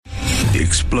The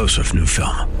explosive new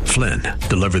film, Flynn,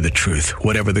 deliver the truth,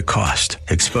 whatever the cost.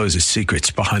 Exposes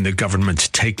secrets behind the government's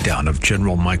takedown of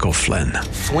General Michael Flynn.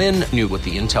 Flynn knew what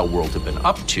the intel world had been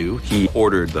up to. He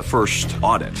ordered the first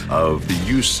audit of the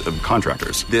use of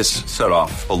contractors. This set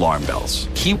off alarm bells.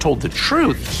 He told the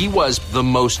truth. He was the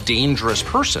most dangerous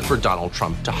person for Donald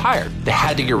Trump to hire. They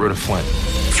had to get rid of Flynn.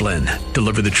 Flynn,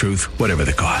 deliver the truth, whatever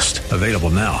the cost. Available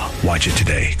now. Watch it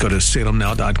today. Go to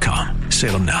salemnow.com.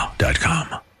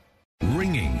 salemnow.com.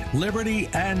 Ringing liberty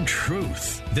and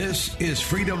truth. This is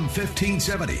Freedom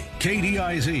 1570,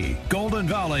 KDIZ, Golden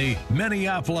Valley,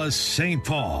 Minneapolis, St.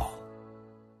 Paul.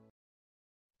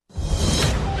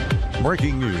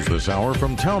 Breaking news this hour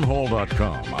from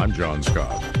townhall.com. I'm John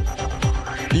Scott.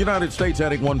 The United States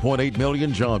adding 1.8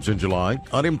 million jobs in July.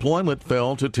 Unemployment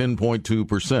fell to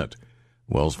 10.2%.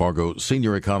 Wells Fargo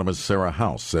senior economist Sarah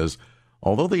House says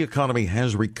although the economy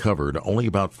has recovered, only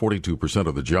about 42%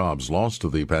 of the jobs lost to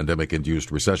the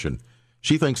pandemic-induced recession.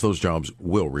 She thinks those jobs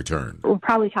will return. We're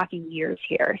probably talking years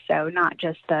here, so not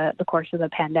just the course of the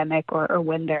pandemic or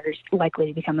when there's likely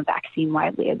to become a vaccine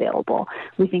widely available.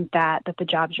 We think that the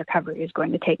jobs recovery is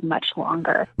going to take much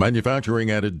longer.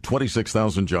 Manufacturing added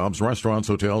 26,000 jobs. Restaurants,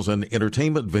 hotels, and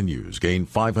entertainment venues gained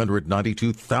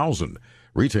 592,000.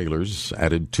 Retailers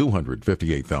added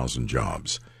 258,000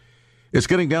 jobs. It's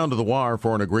getting down to the wire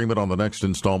for an agreement on the next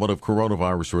installment of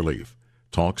coronavirus relief.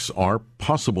 Talks are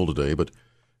possible today, but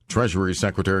Treasury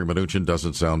Secretary Mnuchin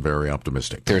doesn't sound very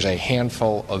optimistic. There's a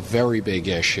handful of very big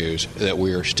issues that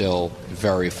we are still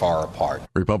very far apart.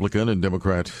 Republican and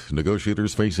Democrat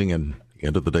negotiators facing an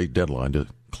end-of-the-date deadline to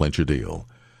clinch a deal.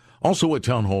 Also at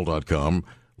townhall.com,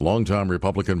 longtime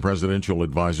Republican presidential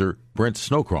advisor Brent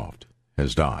Snowcroft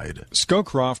has died.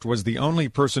 Scowcroft was the only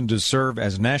person to serve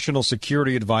as National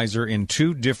Security Advisor in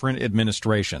two different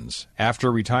administrations.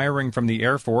 After retiring from the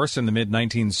Air Force in the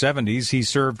mid-1970s, he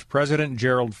served President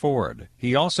Gerald Ford.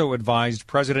 He also advised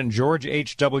President George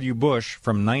H.W. Bush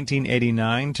from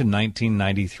 1989 to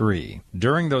 1993.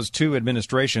 During those two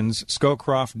administrations,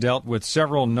 Scowcroft dealt with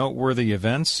several noteworthy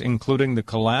events, including the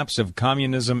collapse of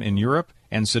communism in Europe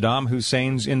and Saddam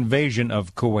Hussein's invasion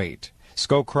of Kuwait.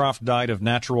 Scowcroft died of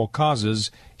natural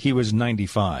causes. He was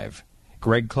 95.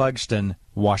 Greg Clugston,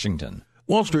 Washington.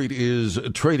 Wall Street is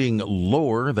trading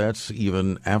lower. That's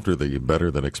even after the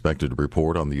better-than-expected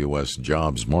report on the U.S.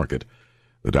 jobs market.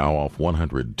 The Dow off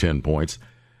 110 points.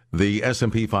 The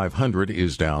S&P 500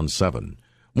 is down 7.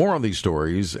 More on these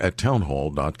stories at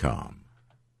townhall.com.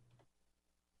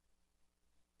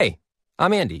 Hey,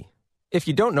 I'm Andy. If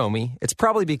you don't know me, it's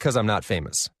probably because I'm not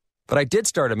famous. But I did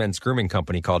start a men's grooming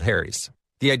company called Harry's.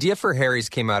 The idea for Harry's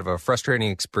came out of a frustrating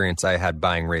experience I had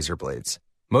buying razor blades.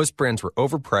 Most brands were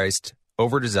overpriced,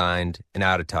 overdesigned, and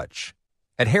out of touch.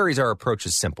 At Harry's, our approach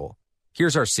is simple.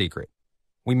 Here's our secret.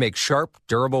 We make sharp,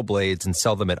 durable blades and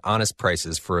sell them at honest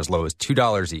prices for as low as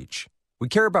 $2 each. We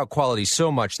care about quality so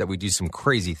much that we do some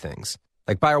crazy things,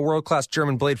 like buy a world-class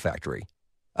German blade factory.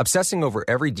 Obsessing over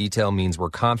every detail means we're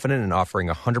confident in offering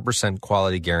a 100%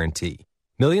 quality guarantee.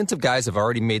 Millions of guys have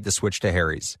already made the switch to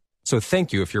Harry's, so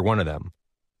thank you if you're one of them.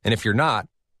 And if you're not,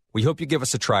 we hope you give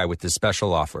us a try with this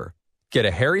special offer. Get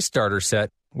a Harry's starter set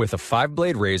with a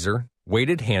 5-blade razor,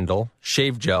 weighted handle,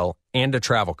 shave gel, and a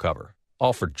travel cover,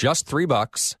 all for just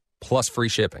 $3 plus free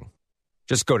shipping.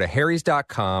 Just go to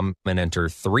harrys.com and enter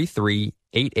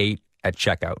 3388 at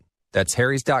checkout. That's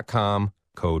harrys.com,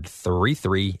 code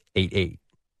 3388.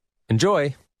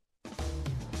 Enjoy!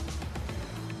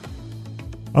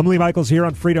 I'm Lee Michaels here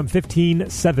on Freedom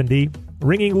 1570,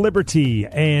 ringing liberty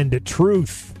and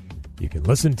truth. You can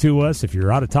listen to us if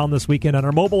you're out of town this weekend on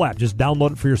our mobile app. Just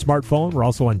download it for your smartphone. We're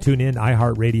also on TuneIn,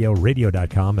 iHeartRadio,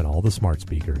 radio.com, and all the smart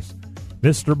speakers.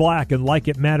 Mr. Black and Like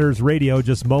It Matters Radio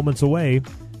just moments away.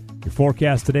 Your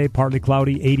forecast today, partly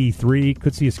cloudy, 83.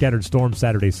 Could see a scattered storm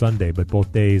Saturday, Sunday, but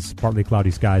both days, partly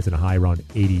cloudy skies and a high around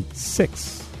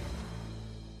 86.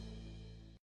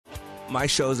 My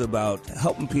show's about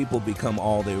helping people become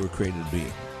all they were created to be.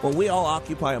 Well, we all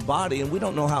occupy a body, and we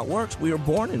don't know how it works. We were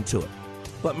born into it.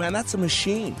 But, man, that's a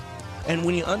machine. And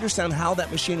when you understand how that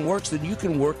machine works, then you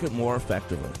can work it more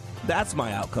effectively. That's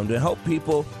my outcome, to help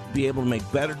people be able to make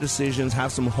better decisions,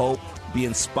 have some hope, be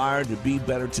inspired to be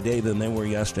better today than they were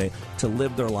yesterday, to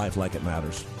live their life like it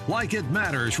matters. Like It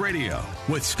Matters Radio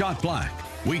with Scott Black.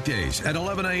 Weekdays at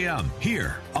 11 a.m.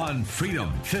 here on Freedom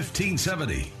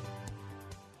 1570.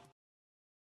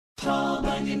 Paul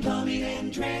Bunyan Plumbing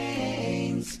and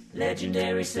Drains.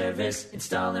 Legendary service,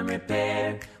 install and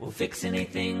repair. We'll fix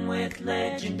anything with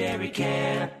legendary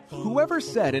care. Whoever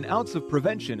said an ounce of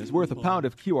prevention is worth a pound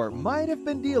of cure might have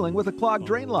been dealing with a clogged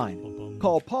drain line.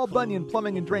 Call Paul Bunyan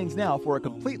Plumbing and Drains now for a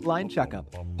complete line checkup.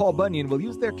 Paul Bunyan will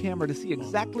use their camera to see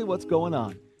exactly what's going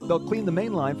on. They'll clean the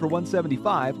main line for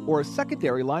 $175 or a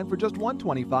secondary line for just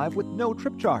 $125 with no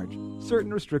trip charge.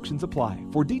 Certain restrictions apply.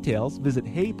 For details, visit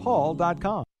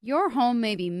heypaul.com. Your home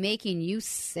may be making you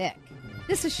sick.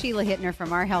 This is Sheila Hittner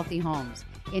from Our Healthy Homes.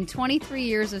 In 23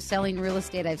 years of selling real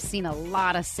estate, I've seen a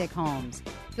lot of sick homes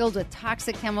filled with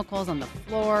toxic chemicals on the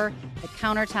floor, the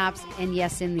countertops, and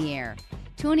yes, in the air.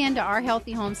 Tune in to Our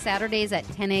Healthy Homes Saturdays at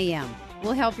 10 a.m.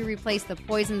 We'll help you replace the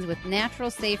poisons with natural,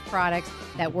 safe products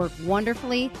that work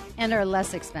wonderfully and are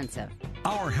less expensive.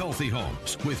 Our Healthy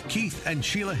Homes with Keith and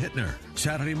Sheila Hittner.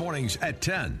 Saturday mornings at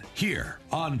 10 here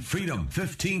on Freedom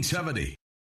 1570.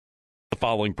 The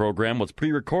following program was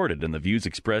pre-recorded, and the views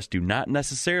expressed do not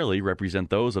necessarily represent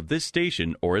those of this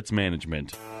station or its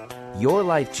management. Your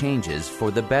life changes for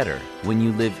the better when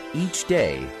you live each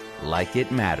day like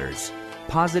it matters.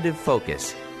 Positive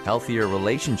focus, healthier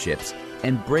relationships,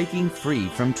 and breaking free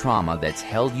from trauma that's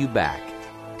held you back.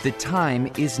 The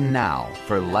time is now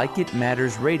for Like It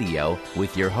Matters Radio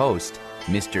with your host,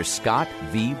 Mr. Scott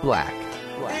V. Black.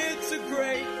 It's a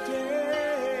great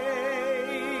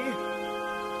day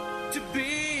to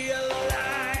be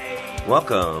alive.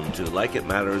 Welcome to Like It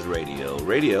Matters Radio.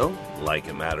 Radio, like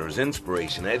it matters,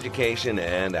 inspiration, education,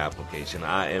 and application.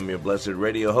 I am your blessed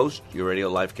radio host, your radio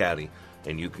life caddy,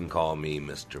 and you can call me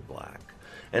Mr. Black.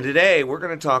 And today we're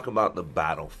going to talk about the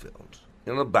battlefield.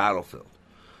 The battlefield.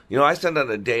 I send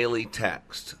out a daily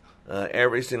text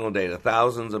every single day to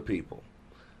thousands of people.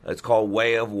 It's called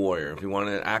Way of Warrior. If you want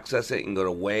to access it, you can go to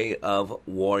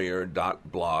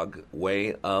wayofwarrior.blog,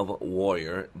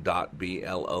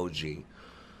 wayofwarrior.blog.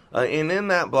 And in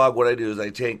that blog, what I do is I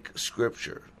take a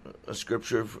scripture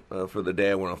for the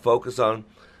day I want to focus on.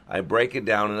 I break it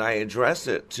down and I address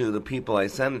it to the people I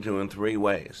send it to in three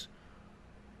ways.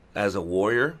 As a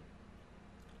warrior,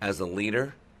 as a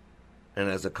leader, and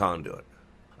as a conduit.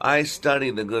 I study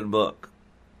the good book.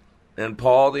 And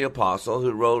Paul the Apostle,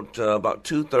 who wrote about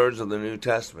 2/3 of the New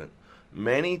Testament,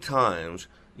 many times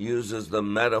uses the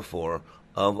metaphor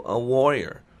of a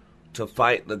warrior to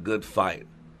fight the good fight,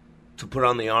 to put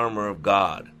on the armor of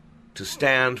God, to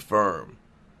stand firm.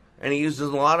 And he uses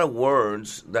a lot of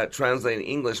words that translate in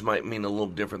English might mean a little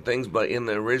different things, but in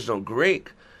the original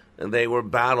Greek, they were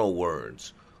battle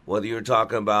words. Whether you're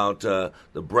talking about the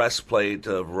breastplate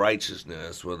of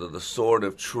righteousness, whether the sword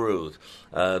of truth,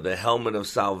 the helmet of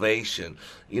salvation,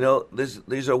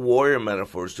 these are warrior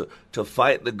metaphors to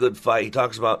fight the good fight. He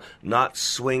talks about not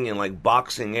swinging like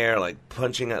boxing air, like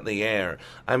punching at the air.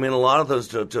 I mean, a lot of those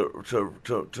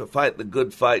to fight the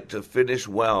good fight, to finish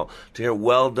well, to hear,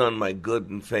 well done, my good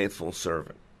and faithful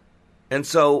servant. And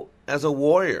so, as a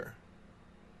warrior,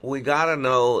 we got to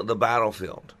know the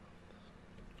battlefield.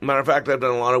 Matter of fact, I've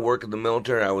done a lot of work in the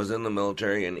military. I was in the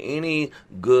military, and any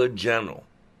good general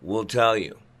will tell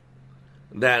you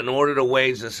that in order to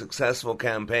wage a successful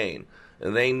campaign,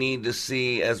 they need to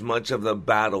see as much of the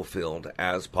battlefield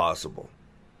as possible.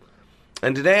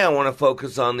 And today I want to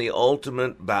focus on the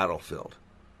ultimate battlefield,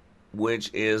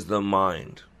 which is the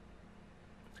mind.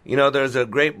 There's a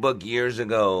great book years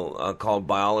ago called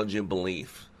Biology of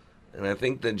Belief, and I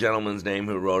think the gentleman's name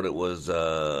who wrote it was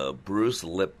Bruce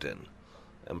Lipton.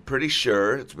 I'm pretty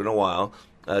sure, it's been a while,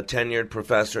 a tenured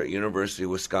professor at University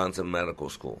of Wisconsin Medical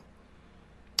School.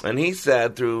 And he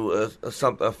said through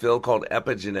a field called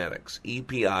epigenetics,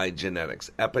 EPI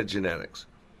genetics, epigenetics,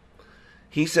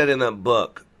 he said in that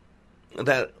book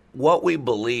that what we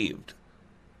believed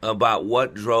about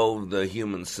what drove the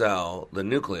human cell, the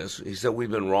nucleus, he said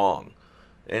we've been wrong.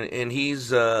 And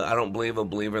he's, I don't believe, a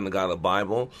believer in the God of the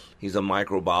Bible. He's a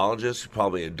microbiologist,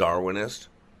 probably a Darwinist.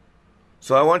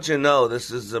 So I want you to know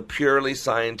this is a purely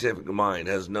scientific mind.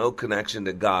 It has no connection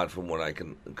to God from what I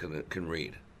can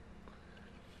read.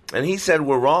 And he said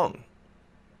we're wrong.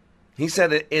 He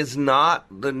said it is not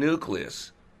the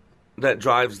nucleus that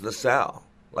drives the cell,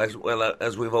 as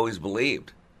we've always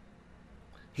believed.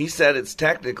 He said it's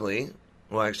technically,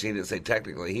 well, actually he didn't say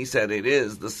technically, he said it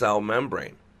is the cell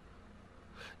membrane.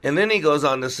 And then he goes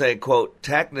on to say, quote,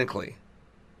 technically,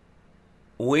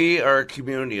 we are a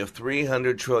community of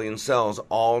 300 trillion cells,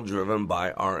 all driven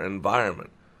by our environment.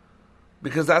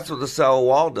 Because that's what the cell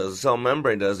wall does, the cell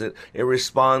membrane does. It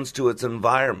responds to its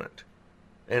environment,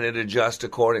 and it adjusts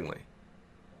accordingly.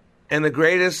 And the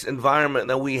greatest environment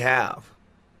that we have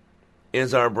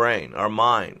is our brain, our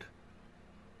mind.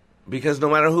 Because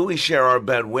no matter who we share our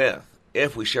bed with,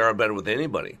 if we share our bed with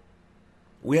anybody,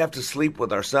 we have to sleep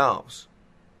with ourselves.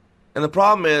 And the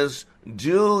problem is,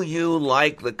 do you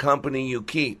like the company you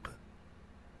keep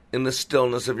in the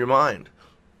stillness of your mind?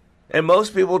 And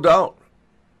most people don't.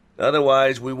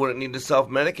 Otherwise, we wouldn't need to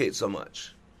self-medicate so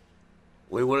much.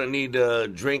 We wouldn't need to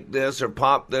drink this or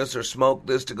pop this or smoke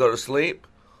this to go to sleep.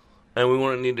 And we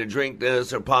wouldn't need to drink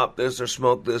this or pop this or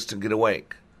smoke this to get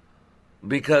awake.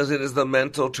 Because it is the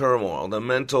mental turmoil, the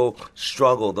mental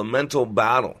struggle, the mental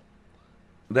battle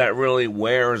that really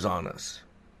wears on us.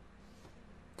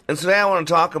 And today I want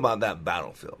to talk about that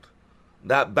battlefield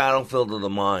of the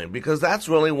mind, because that's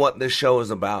really what this show is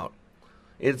about.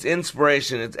 It's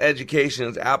inspiration, it's education,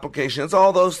 it's application, it's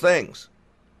all those things.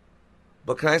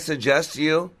 But can I suggest to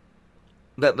you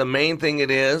that the main thing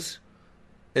it is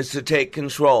to take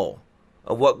control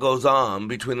of what goes on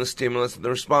between the stimulus and the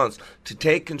response, to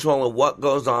take control of what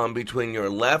goes on between your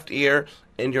left ear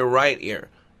and your right ear.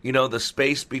 You know, the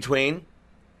space between?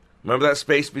 Remember that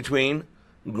space between?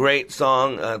 Great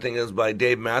song, I think it was by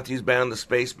Dave Matthews Band, The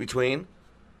Space Between.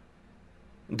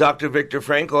 Dr. Viktor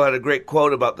Frankl had a great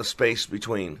quote about the space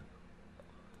between.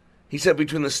 He said,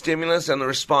 between the stimulus and the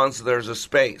response, there's a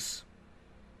space.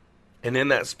 And in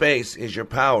that space is your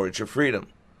power, it's your freedom.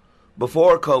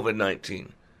 Before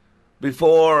COVID-19,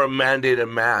 before mandated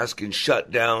masks and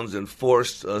shutdowns and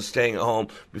forced staying at home,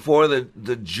 before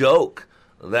the joke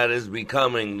that is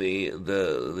becoming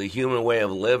the human way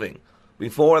of living,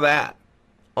 before that,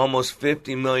 almost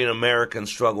 50 million Americans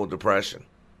struggle with depression.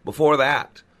 Before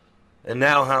that. And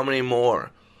now how many more?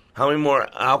 How many more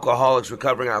alcoholics,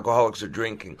 recovering alcoholics, are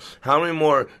drinking? How many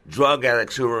more drug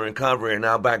addicts who are in recovery are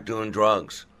now back doing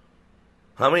drugs?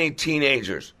 How many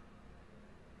teenagers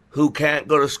who can't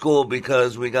go to school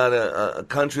because we got a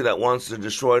country that wants to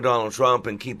destroy Donald Trump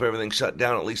and keep everything shut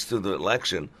down, at least through the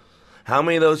election? How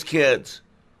many of those kids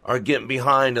are getting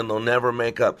behind and they'll never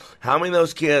make up? How many of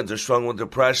those kids are struggling with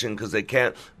depression because they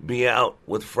can't be out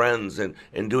with friends and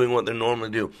doing what they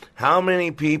normally do? How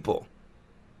many people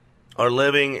are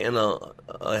living in a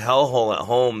hellhole at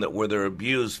home where they're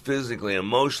abused physically,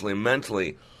 emotionally,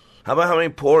 mentally? How about how many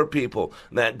poor people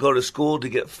that go to school to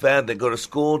get fed, that go to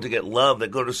school to get love, that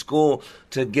go to school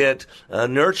to get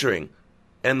nurturing,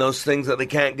 and those things that they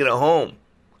can't get at home,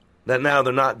 that now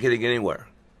they're not getting anywhere?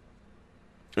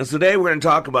 And today we're going to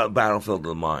talk about battlefield of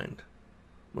the mind.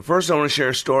 But first I want to share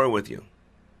a story with you.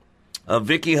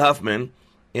 Vicky Huffman,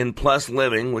 in Plus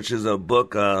Living, which is a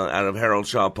book out of Harold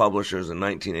Shaw Publishers in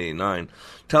 1989,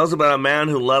 tells about a man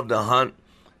who loved to hunt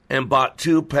and bought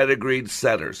 2 pedigreed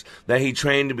setters that he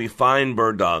trained to be fine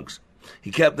bird dogs. He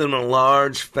kept them in a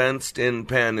large fenced-in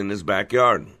pen in his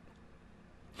backyard.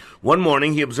 One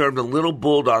morning he observed a little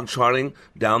bulldog trotting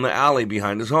down the alley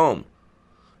behind his home.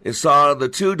 It saw the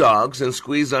 2 dogs and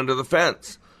squeezed under the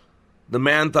fence. The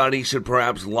man thought he should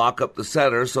perhaps lock up the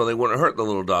setters so they wouldn't hurt the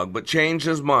little dog, but changed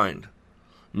his mind.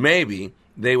 Maybe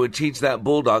they would teach that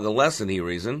bulldog a lesson, he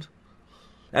reasoned.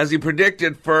 As he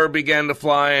predicted, fur began to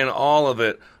fly, and all of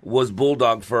it was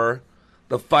bulldog fur.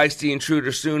 The feisty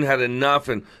intruder soon had enough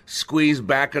and squeezed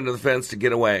back under the fence to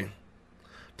get away.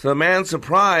 To the man's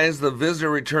surprise, the visitor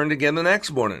returned again the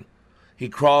next morning. He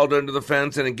crawled under the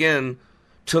fence and again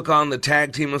took on the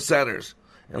tag team of setters,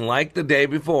 and like the day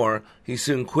before, he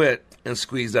soon quit and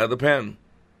squeezed out of the pen.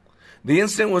 The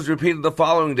incident was repeated the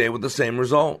following day with the same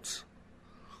results.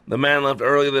 The man left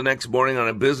early the next morning on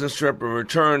a business trip and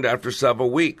returned after several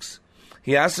weeks.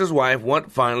 He asked his wife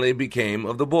what finally became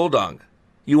of the bulldog.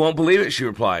 "You won't believe it," she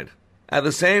replied. "At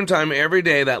the same time every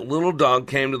day that little dog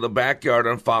came to the backyard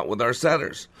and fought with our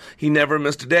setters. He never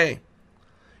missed a day.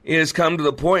 It has come to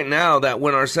the point now that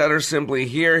when our setters simply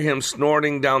hear him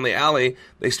snorting down the alley,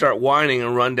 they start whining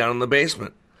and run down in the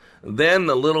basement. Then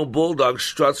the little bulldog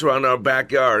struts around our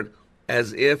backyard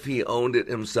as if he owned it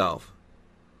himself."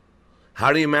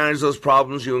 How do you manage those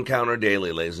problems you encounter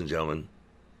daily, ladies and gentlemen?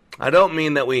 I don't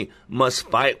mean that we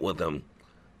must fight with them,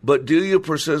 but do you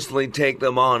persistently take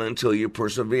them on until you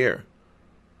persevere?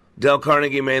 Dale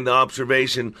Carnegie made the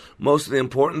observation, most of the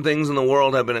important things in the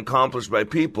world have been accomplished by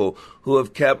people who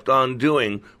have kept on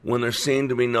doing when there seemed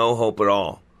to be no hope at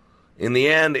all. In the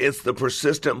end, it's the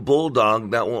persistent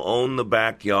bulldog that will own the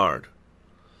backyard.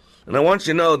 And I want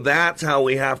you to know that's how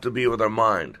we have to be with our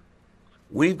mind.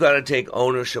 We've got to take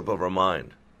ownership of our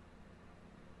mind.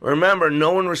 Remember,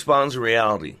 no one responds to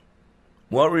reality.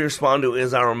 What we respond to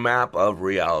is our map of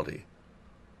reality.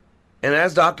 And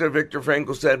as Dr. Viktor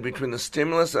Frankl said, between the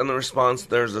stimulus and the response,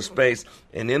 there's a space.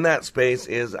 And in that space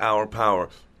is our power.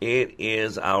 It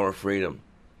is our freedom.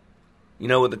 You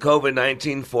know, with the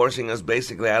COVID-19 forcing us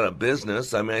basically out of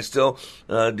business, I mean, I still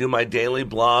do my daily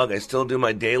blog. I still do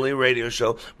my daily radio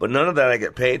show. But none of that I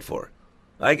get paid for.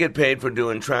 I get paid for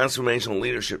doing transformational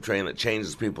leadership training that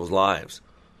changes people's lives,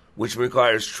 which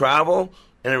requires travel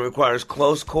and it requires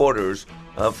close quarters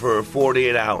for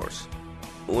 48 hours,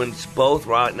 when both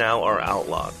right now are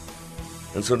outlawed.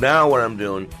 And so now what I'm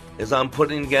doing is I'm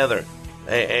putting together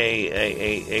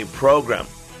a program.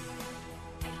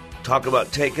 Talk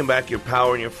about taking back your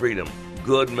power and your freedom,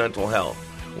 good mental health,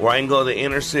 where I can go to the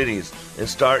inner cities and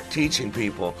start teaching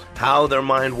people how their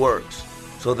mind works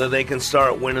so that they can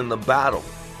start winning the battle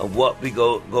of what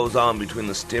goes on between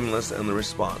the stimulus and the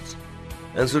response.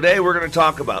 And so today we're going to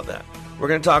talk about that. We're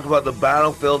going to talk about the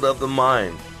battlefield of the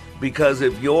mind, because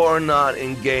if you're not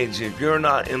engaged, if you're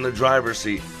not in the driver's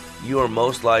seat, you are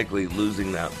most likely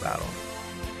losing that battle.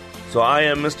 So I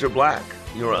am Mr. Black.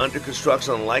 You are under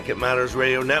construction on Like It Matters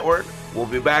Radio Network. We'll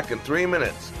be back in 3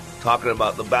 minutes talking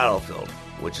about the battlefield,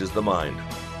 which is the mind.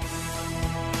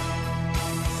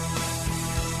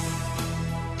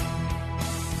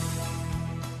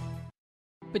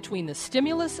 Between the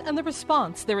stimulus and the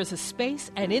response, there is a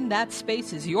space, and in that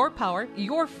space is your power,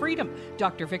 your freedom.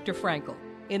 Dr. Viktor Frankl.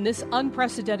 In this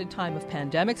unprecedented time of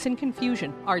pandemics and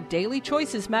confusion, our daily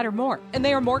choices matter more, and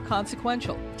they are more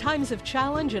consequential. Times of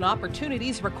challenge and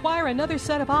opportunities require another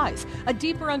set of eyes, a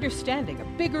deeper understanding,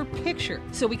 a bigger picture,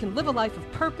 so we can live a life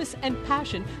of purpose and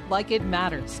passion like it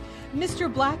matters.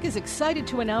 Mr. Black is excited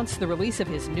to announce the release of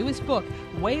his newest book,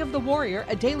 Way of the Warrior,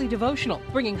 a daily devotional,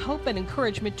 bringing hope and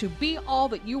encouragement to be all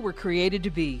that you were created to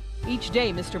be. Each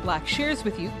day, Mr. Black shares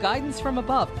with you guidance from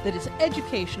above that is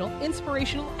educational,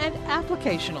 inspirational, and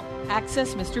applicational.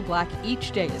 Access Mr. Black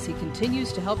each day as he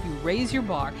continues to help you raise your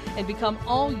bar and become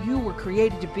all you were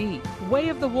created to be. Way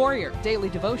of the Warrior Daily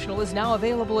Devotional is now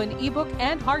available in ebook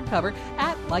and hardcover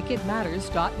at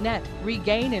likeitmatters.net.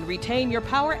 Regain and retain your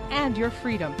power and your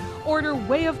freedom. Order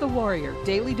Way of the Warrior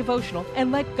Daily Devotional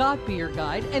and let God be your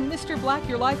guide and Mr. Black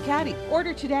your life caddy.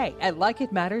 Order today at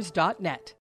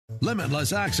likeitmatters.net.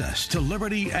 Limitless access to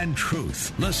liberty and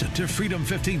truth. Listen to Freedom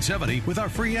 1570 with our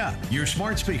free app, your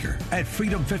smart speaker at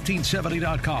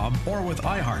freedom1570.com or with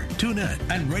iHeart, TuneIn,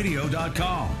 and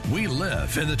radio.com. We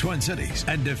live in the Twin Cities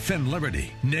and defend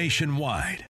liberty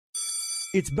nationwide.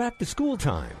 It's back to school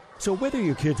time. So whether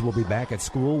your kids will be back at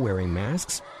school wearing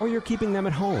masks or you're keeping them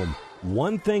at home,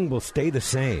 one thing will stay the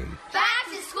same. Back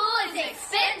to school is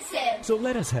expensive. So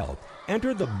let us help.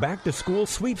 Enter the Back to School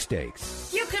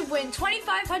Sweepstakes. You could win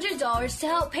 $2,500 to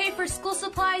help pay for school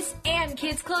supplies and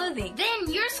kids' clothing.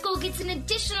 Then your school gets an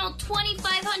additional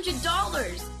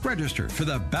 $2,500. Register for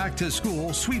the Back to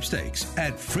School Sweepstakes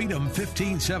at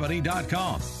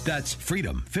freedom1570.com. That's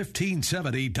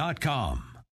freedom1570.com.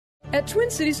 At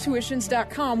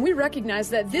TwinCitiesTuitions.com, we recognize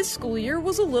that this school year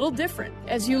was a little different.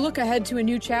 As you look ahead to a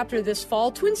new chapter this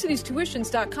fall,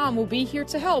 TwinCitiesTuitions.com will be here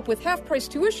to help with half-price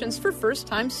tuitions for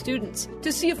first-time students.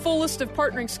 To see a full list of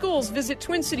partnering schools, visit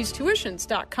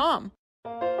TwinCitiesTuitions.com.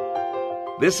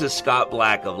 This is Scott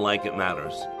Black of Like It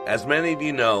Matters. As many of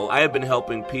you know, I have been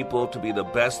helping people to be the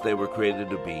best they were created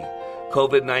to be.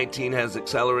 COVID-19 has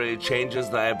accelerated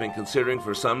changes that I have been considering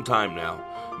for some time now.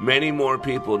 Many more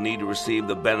people need to receive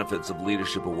the benefits of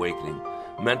Leadership Awakening.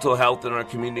 Mental health in our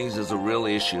communities is a real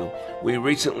issue. We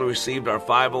recently received our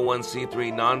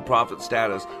 501c3 nonprofit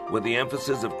status with the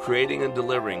emphasis of creating and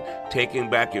delivering, taking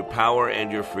back your power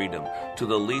and your freedom to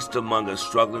the least among us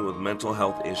struggling with mental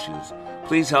health issues.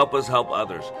 Please help us help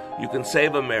others. You can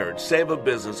save a marriage, save a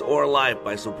business, or a life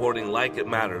by supporting Like It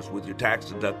Matters with your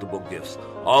tax-deductible gifts.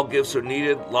 All gifts are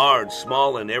needed, large,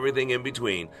 small, and everything in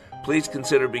between. Please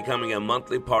consider becoming a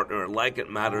monthly partner at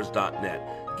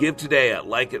likeitmatters.net. Give today at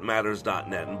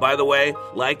likeitmatters.net. And by the way,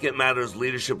 Like It Matters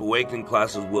Leadership Awakening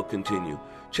classes will continue.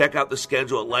 Check out the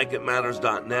schedule at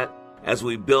likeitmatters.net as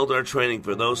we build our training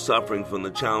for those suffering from the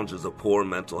challenges of poor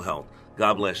mental health.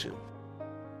 God bless you.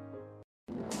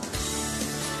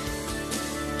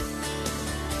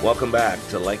 Welcome back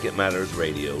to Like It Matters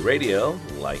Radio. Radio,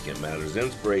 like it matters,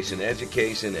 inspiration,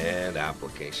 education, and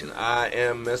application. I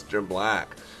am Mr.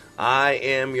 Black. I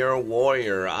am your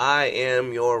warrior. I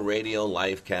am your radio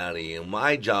life caddy. And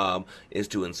my job is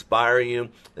to inspire you,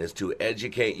 is to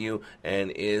educate you, and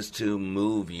is to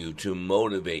move you, to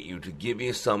motivate you, to give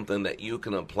you something that you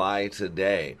can apply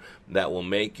today that will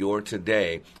make your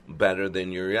today better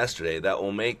than your yesterday, that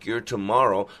will make your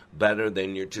tomorrow better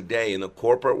than your today. In the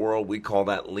corporate world, we call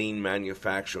that lean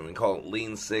manufacturing. We call it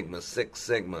Lean Sigma, Six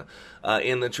Sigma.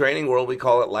 In the training world, we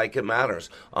call it Like It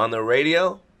Matters. On the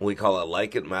radio, we call it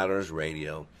Like It Matters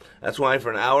Radio. That's why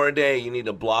for an hour a day, you need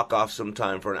to block off some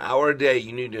time. For an hour a day,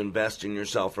 you need to invest in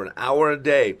yourself. For an hour a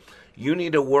day, you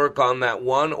need to work on that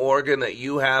one organ that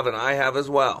you have and I have as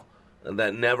well,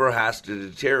 that never has to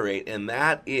deteriorate, and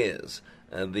that is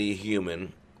the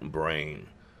human brain.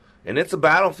 And it's a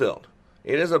battlefield.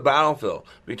 It is a battlefield.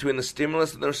 Between the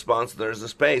stimulus and the response, there's a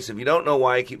space. If you don't know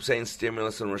why I keep saying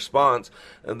stimulus and response,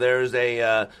 there's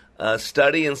a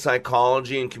study in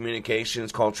psychology and communication.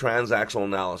 It's called transactional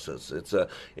analysis.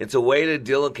 It's a way to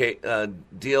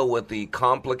deal with the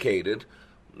complicated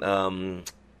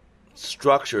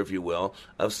structure, if you will,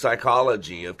 of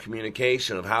psychology, of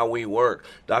communication, of how we work.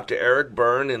 Dr. Eric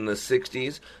Berne in the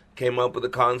 60s came up with the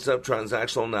concept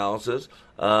transactional analysis,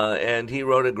 and he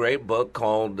wrote a great book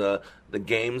called The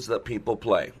Games That People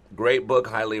Play. Great book,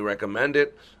 highly recommend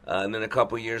it. And then a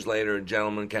couple years later, a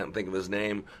gentleman, can't think of his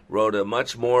name, wrote a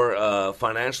much more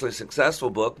financially successful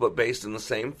book, but based in the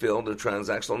same field of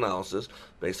transactional analysis,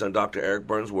 based on Dr. Eric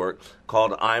Berne's work,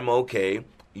 called I'm Okay,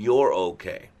 You're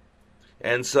Okay.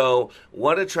 And so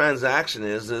what a transaction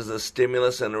is a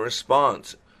stimulus and a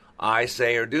response. I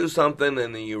say or do something,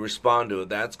 and then you respond to it.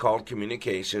 That's called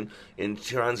communication. In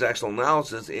transactional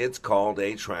analysis, it's called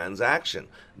a transaction.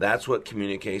 That's what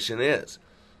communication is.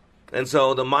 And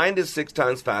so the mind is 6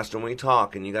 times faster when we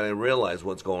talk, and you got to realize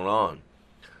what's going on.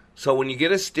 So when you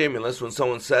get a stimulus, when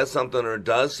someone says something or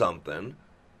does something,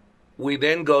 we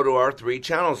then go to our 3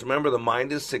 channels. Remember, the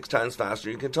mind is 6 times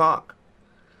faster you can talk.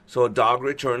 So a dog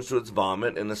returns to its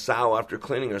vomit, and a sow, after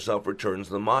cleaning herself, returns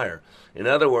to the mire. In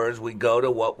other words, we go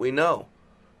to what we know.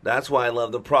 That's why I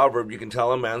love the proverb, you can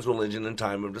tell a man's religion in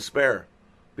time of despair,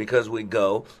 because we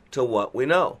go to what we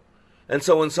know. And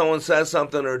so when someone says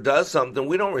something or does something,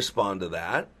 we don't respond to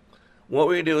that. What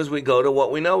we do is we go to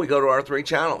what we know. We go to our 3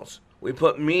 channels. We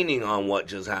put meaning on what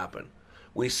just happened.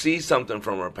 We see something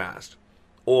from our past,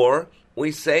 or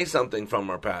we say something from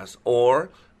our past, or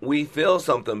we feel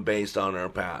something based on our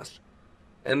past.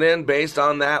 And then based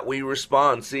on that, we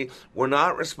respond. See, we're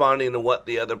not responding to what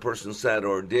the other person said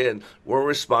or did. We're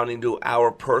responding to our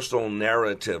personal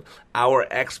narrative,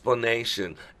 our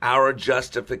explanation, our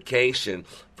justification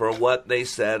for what they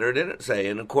said or didn't say.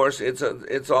 And of course,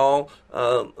 we're all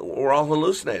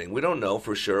hallucinating. We don't know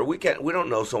for sure. We don't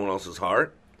know someone else's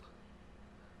heart.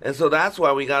 And so that's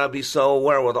why we got to be so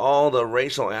aware with all the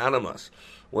racial animus,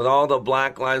 with all the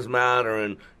Black Lives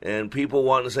Matter and people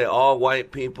wanting to say all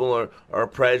white people are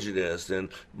prejudiced, and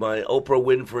by Oprah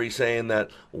Winfrey saying that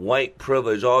white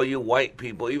privilege, all you white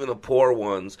people, even the poor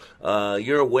ones,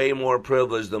 you're way more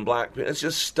privileged than black people. It's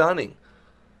just stunning.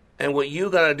 And what you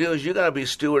got to do is you got to be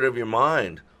steward of your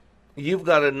mind. You've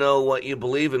got to know what you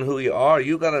believe and who you are.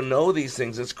 You got to know these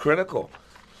things. It's critical.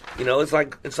 You know, it's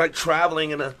like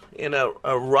traveling in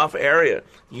a rough area.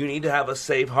 You need to have a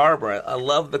safe harbor. I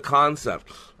love the concept.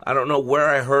 I don't know where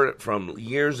I heard it from.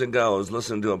 Years ago, I was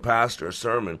listening to a pastor, a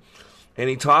sermon, and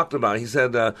he talked about, he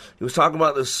said, he was talking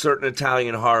about this certain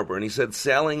Italian harbor, and he said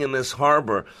sailing in this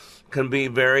harbor can be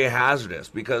very hazardous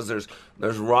because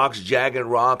there's rocks, jagged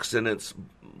rocks, and it's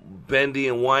bendy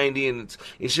and windy, and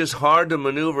it's just hard to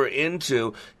maneuver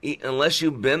into unless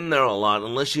you've been there a lot,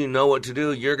 unless you know what to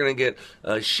do. You're going to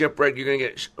get shipwrecked, you're going to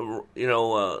get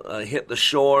hit the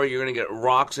shore, you're going to get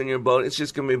rocks in your boat. It's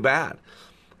just going to be bad.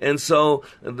 And so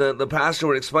the pastor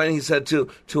would explain, he said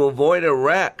to avoid a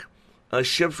wreck,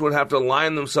 ships would have to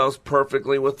line themselves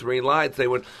perfectly with 3 lights. They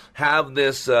would have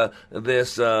this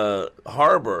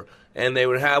harbor, and they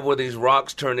would have where these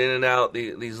rocks turn in and out,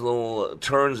 these little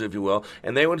turns, if you will,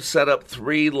 and they would set up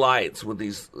 3 lights with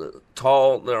these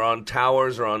they're on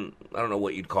towers or on, I don't know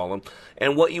what you'd call them.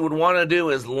 And what you would want to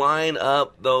do is line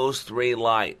up those 3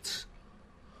 lights.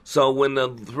 So when the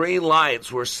 3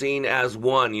 lights were seen as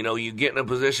one, you get in a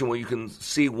position where you can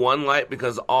see one light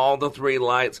because all the 3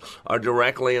 lights are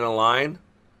directly in a line.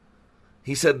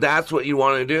 He said that's what you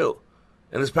want to do.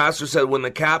 And this pastor said when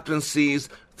the captain sees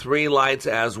 3 lights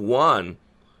as one,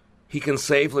 he can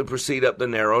safely proceed up the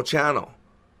narrow channel.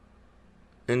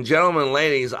 And gentlemen and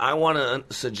ladies, I want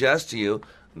to suggest to you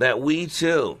that we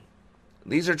too,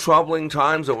 these are troubling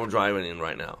times that we're driving in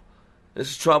right now.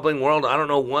 This is a troubling world. I don't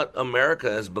know what America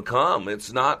has become.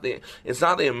 It's not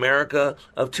the America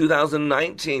of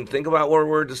 2019. Think about where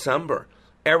we're in December.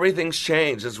 Everything's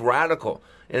changed. It's radical.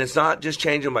 And it's not just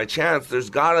changing by chance. There's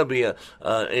got to be an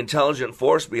intelligent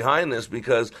force behind this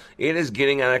because it is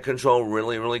getting out of control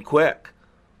really, really quick.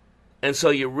 And so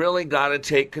you really got to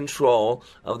take control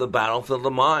of the battlefield of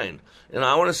the mind. And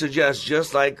I want to suggest,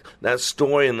 just like that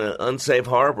story in the unsafe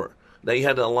harbor, that you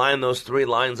had to line those 3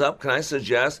 lines up. Can I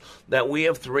suggest that we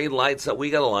have 3 lights that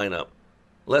we got to line up?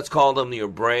 Let's call them your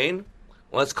brain,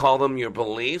 let's call them your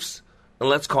beliefs, and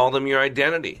let's call them your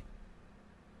identity.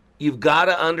 You've got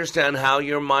to understand how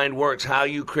your mind works, how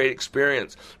you create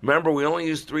experience. Remember, we only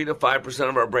use 3 to 5%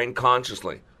 of our brain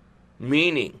consciously.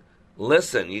 Meaning,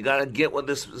 listen, you got to get what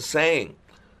this is saying.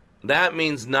 That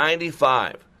means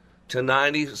 95 to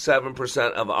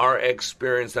 97% of our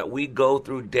experience that we go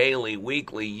through daily,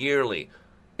 weekly, yearly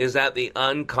is at the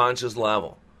unconscious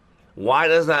level. Why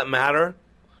does that matter?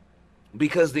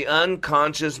 Because the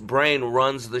unconscious brain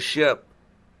runs the ship.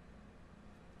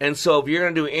 And so if you're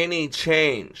going to do any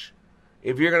change,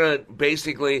 if you're going to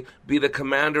basically be the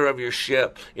commander of your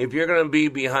ship, if you're going to be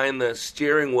behind the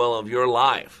steering wheel of your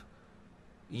life,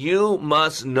 you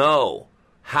must know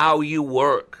how you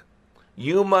work.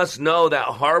 You must know that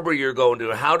harbor you're going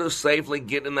to, how to safely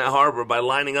get in that harbor by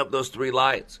lining up those 3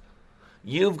 lights.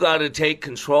 You've got to take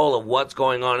control of what's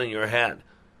going on in your head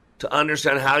to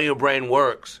understand how your brain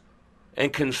works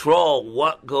and control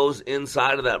what goes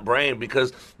inside of that brain,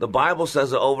 because the Bible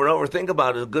says it over and over. Think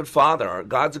about it. A good father.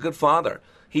 God's a good father.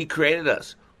 He created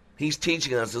us. He's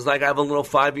teaching us. It's like I have a little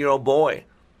 5-year-old boy,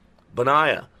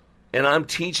 Benaiah, and I'm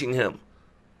teaching him.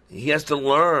 He has to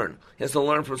learn. He has to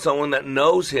learn from someone that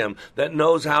knows him, that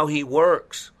knows how he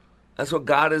works. That's what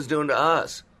God is doing to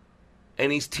us.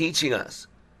 And he's teaching us.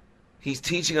 He's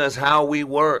teaching us how we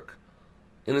work.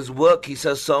 In his book, he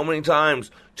says so many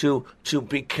times to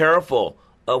be careful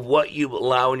of what you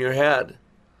allow in your head.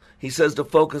 He says to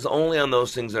focus only on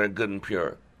those things that are good and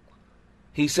pure.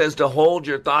 He says to hold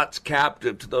your thoughts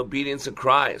captive to the obedience of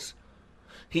Christ.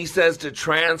 He says to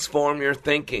transform your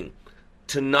thinking,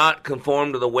 to not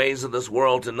conform to the ways of this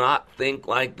world, to not think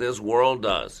like this world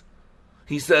does.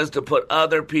 He says to put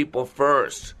other people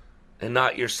first and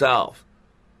not yourself.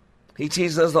 He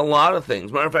teaches us a lot of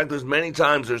things. Matter of fact, there's many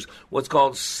times there's what's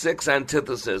called 6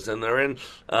 antitheses, and they're in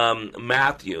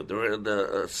Matthew. They're in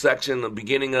the section, the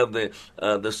beginning of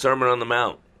the Sermon on the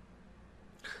Mount.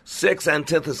 6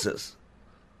 antitheses,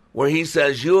 where he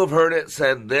says, you have heard it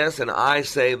said this, and I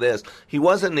say this. He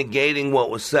wasn't negating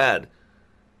what was said.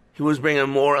 He was bringing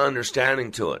more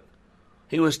understanding to it.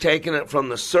 He was taking it from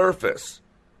the surface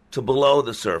to below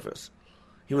the surface.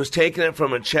 He was taking it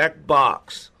from a check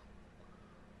box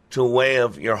to a way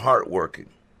of your heart working.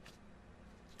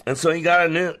 And so you got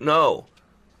to know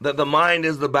that the mind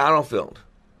is the battlefield.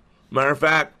 Matter of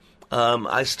fact,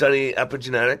 I study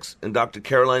epigenetics, and Dr.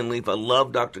 Caroline Leaf, I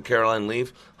love Dr. Caroline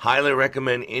Leaf, highly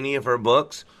recommend any of her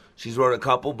books. She's wrote a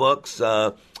couple books,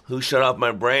 Who Shut Off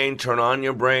My Brain, Turn On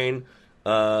Your Brain,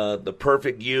 The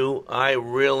Perfect You. I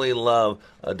really love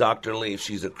Dr. Leaf.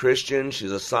 She's a Christian,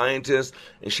 she's a scientist,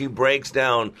 and she breaks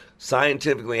down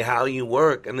scientifically how you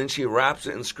work, and then she wraps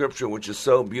it in Scripture, which is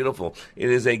so beautiful. It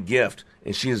is a gift,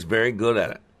 and she is very good at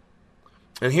it.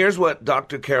 And here's what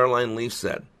Dr. Caroline Leaf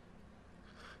said.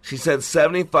 She said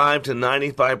 75 to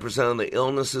 95% of the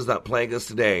illnesses that plague us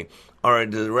today are a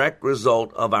direct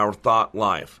result of our thought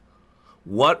life.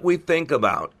 What we think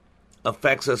about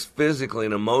affects us physically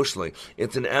and emotionally.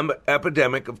 It's an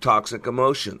epidemic of toxic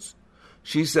emotions.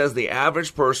 She says the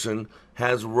average person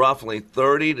has roughly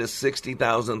 30 to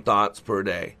 60,000 thoughts per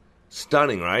day.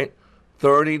 Stunning, right?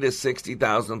 30 to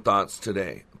 60,000 thoughts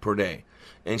per day.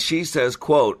 And she says,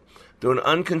 quote, through an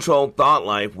uncontrolled thought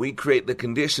life, we create the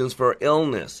conditions for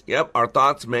illness. Yep, our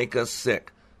thoughts make us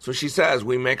sick. So she says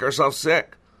we make ourselves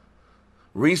sick.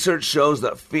 Research shows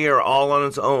that fear all on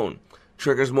its own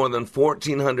triggers more than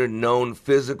 1,400 known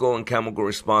physical and chemical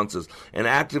responses and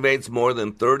activates more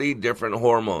than 30 different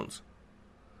hormones.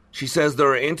 She says there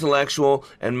are intellectual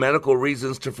and medical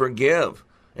reasons to forgive,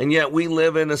 and yet we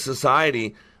live in a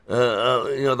society,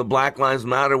 the Black Lives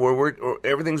Matter, where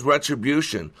everything's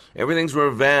retribution, everything's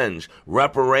revenge,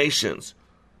 reparations.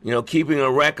 Keeping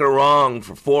a record wrong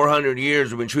for 400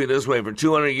 years we've been treated this way, for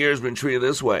 200 years we've been treated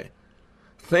this way.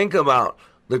 Think about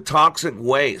the toxic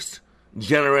waste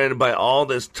generated by all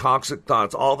this toxic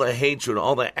thoughts, all the hatred,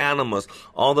 all the animus,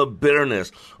 all the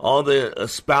bitterness, all the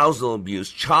spousal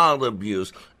abuse, child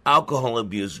abuse, alcohol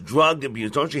abuse, drug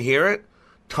abuse. Don't you hear it?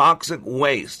 Toxic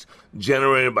waste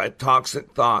generated by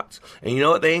toxic thoughts. And you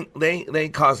know what? They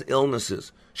cause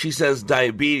illnesses. She says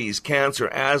diabetes, cancer,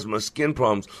 asthma, skin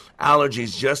problems,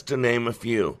 allergies, just to name a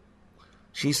few.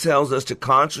 She tells us to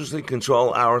consciously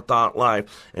control our thought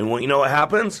life. And you know what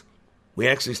happens? We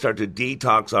actually start to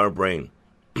detox our brain.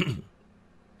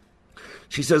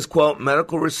 She says, quote,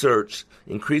 medical research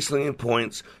increasingly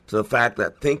points to the fact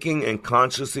that thinking and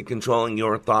consciously controlling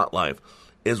your thought life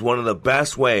is one of the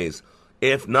best ways,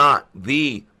 if not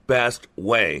the best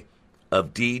way,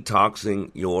 of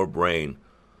detoxing your brain.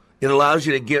 It allows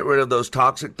you to get rid of those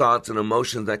toxic thoughts and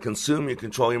emotions that consume you,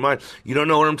 control your mind. You don't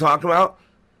know what I'm talking about?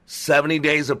 70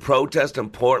 days of protest in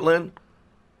Portland?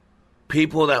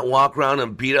 People that walk around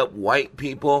and beat up white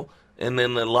people, and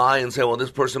then they lie and say, well, this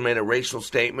person made a racial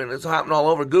statement. It's happening all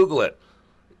over. Google it.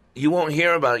 You won't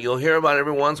hear about it. You'll hear about it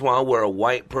every once in a while where a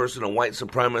white person, a white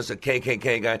supremacist, a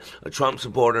KKK guy, a Trump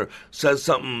supporter says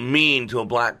something mean to a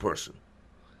black person.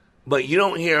 But you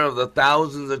don't hear of the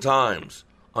thousands of times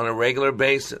on a regular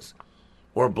basis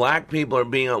where black people are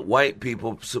beating up white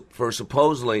people for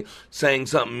supposedly saying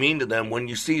something mean to them, when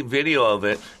you see video of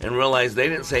it and realize they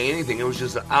didn't say anything. It was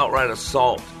just an outright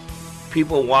assault.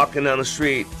 People walking down the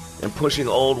street and pushing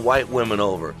old white women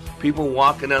over. People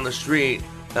walking down the street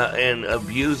and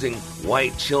abusing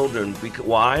white children.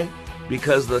 Why?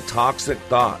 Because of the toxic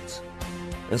thoughts.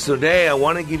 And so today I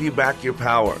want to give you back your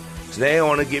power. Today I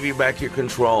want to give you back your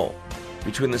control.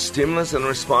 Between the stimulus and the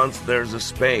response, there's a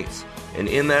space. And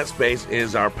in that space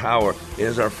is our power,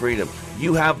 is our freedom.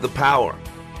 You have the power.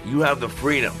 You have the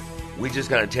freedom. We just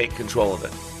got to take control of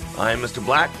it. I am Mr.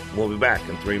 Black. We'll be back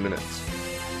in 3 minutes.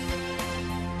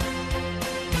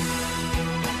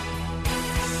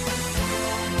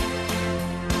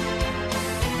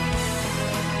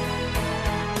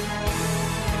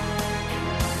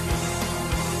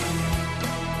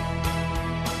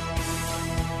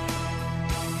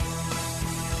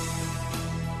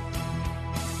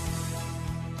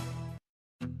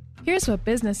 Here's what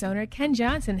business owner Ken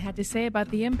Johnson had to say about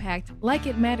the impact Like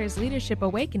It Matters Leadership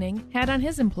Awakening had on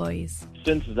his employees.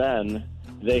 Since then,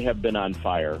 they have been on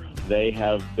fire. They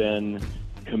have been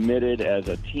committed as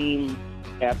a team,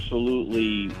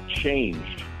 absolutely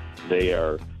changed. They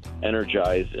are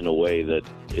energized in a way that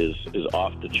is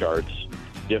off the charts,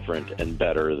 different and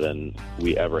better than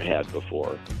we ever had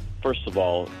before. First of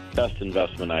all, best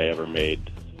investment I ever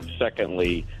made.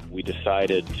 Secondly, we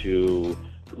decided to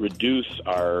reduce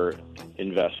our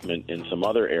investment in some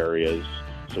other areas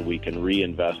so we can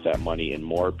reinvest that money in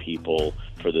more people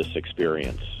for this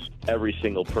experience. Every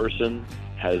single person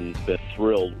has been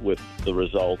thrilled with the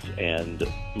results, and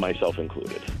myself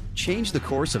included. Change the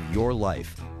course of your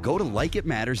life. Go to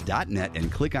likeitmatters.net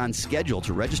and click on Schedule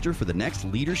to register for the next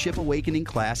Leadership Awakening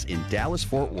class in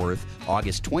Dallas-Fort Worth,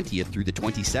 August 20th through the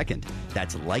 22nd.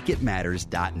 That's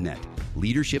likeitmatters.net.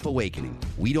 Leadership Awakening.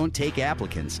 We don't take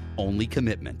applicants, only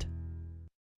commitment.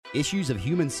 Issues of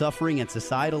human suffering and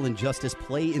societal injustice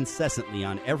play incessantly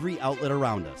on every outlet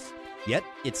around us. Yet,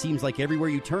 it seems like everywhere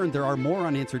you turn, there are more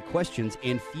unanswered questions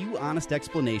and few honest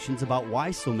explanations about why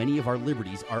so many of our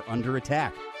liberties are under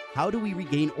attack. How do we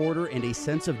regain order and a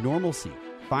sense of normalcy?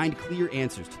 Find clear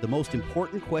answers to the most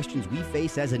important questions we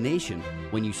face as a nation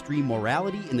when you stream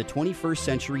Morality in the 21st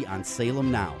Century on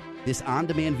Salem Now. This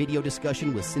on-demand video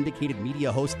discussion with syndicated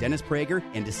media host Dennis Prager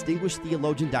and distinguished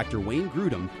theologian Dr. Wayne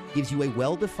Grudem gives you a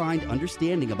well-defined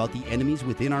understanding about the enemies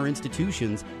within our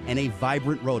institutions and a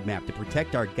vibrant roadmap to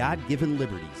protect our God-given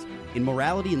liberties. In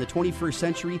Morality in the 21st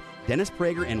Century, Dennis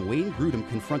Prager and Wayne Grudem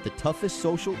confront the toughest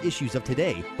social issues of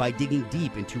today by digging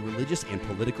deep into religious and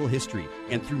political history,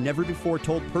 and through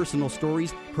never-before-told personal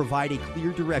stories, provide a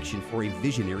clear direction for a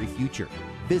visionary future.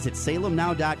 Visit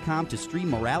salemnow.com to stream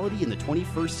Morality in the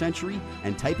 21st Century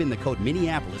and type in the code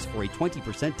Minneapolis for a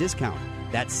 20% discount.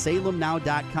 That's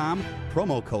salemnow.com,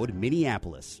 promo code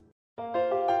Minneapolis.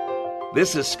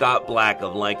 This is Scott Black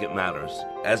of Like It Matters.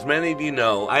 As many of you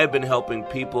know, I have been helping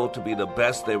people to be the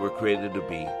best they were created to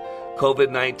be.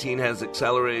 COVID-19 has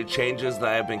accelerated changes that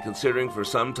I have been considering for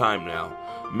some time now.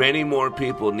 Many more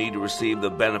people need to receive the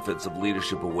benefits of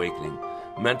Leadership Awakening.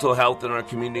 Mental health in our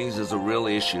communities is a real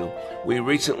issue. We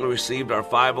recently received our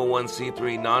 501c3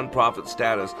 nonprofit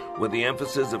status with the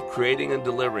emphasis of creating and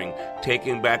delivering,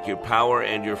 taking back your power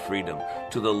and your freedom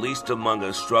to the least among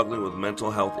us struggling with mental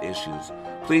health issues.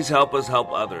 Please help us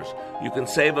help others. You can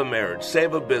save a marriage,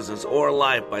 save a business, or a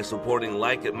life by supporting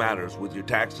Like It Matters with your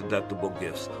tax-deductible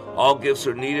gifts. All gifts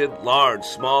are needed, large,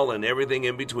 small, and everything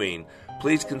in between.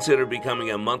 Please consider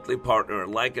becoming a monthly partner at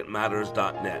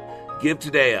likeitmatters.net. Give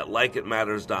today at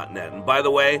likeitmatters.net. And by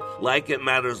the way, Like It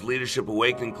Matters Leadership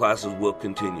Awakening classes will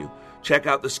continue. Check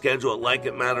out the schedule at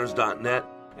likeitmatters.net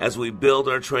as we build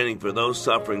our training for those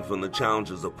suffering from the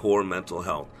challenges of poor mental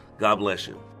health. God bless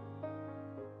you.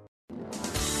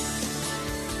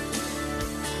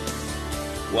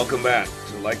 Welcome back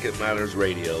to Like It Matters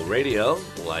Radio. Radio,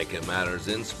 like it matters,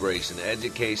 inspiration,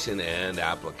 education, and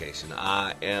application.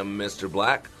 I am Mr.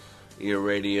 Black, your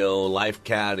radio life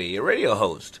caddy, your radio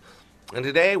host. And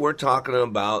today we're talking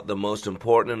about the most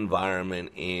important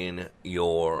environment in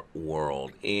your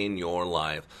world, in your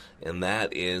life, and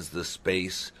that is the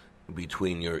space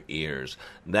between your ears.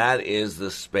 That is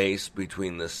the space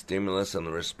between the stimulus and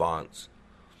the response.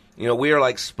 You know, we are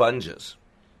like sponges.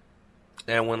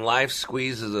 And when life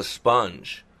squeezes a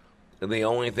sponge, the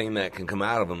only thing that can come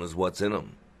out of them is what's in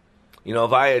them. You know,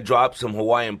 if I had dropped some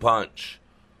Hawaiian Punch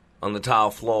on the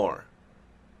tile floor,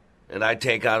 and I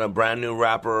take out a brand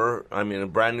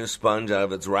new sponge out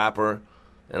of its wrapper,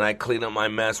 and I clean up my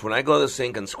mess, when I go to the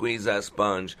sink and squeeze that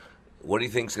sponge, what do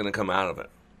you think is going to come out of it?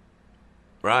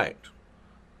 Right.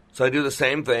 So I do the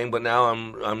same thing, but now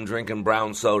I'm drinking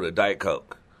brown soda, Diet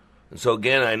Coke. And so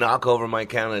again, I knock over my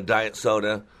can of Diet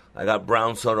Soda. I got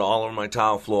brown soda all over my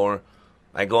tile floor.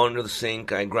 I go into the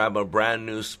sink. I grab a brand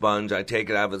new sponge. I take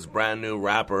it out of its brand new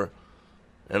wrapper,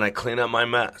 and I clean up my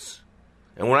mess.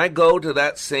 And when I go to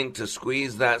that sink to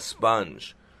squeeze that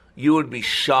sponge, you would be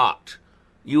shocked.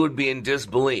 You would be in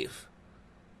disbelief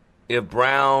if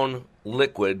brown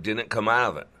liquid didn't come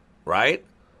out of it, right?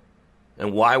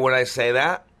 And why would I say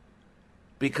that?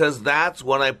 Because that's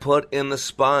what I put in the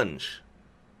sponge.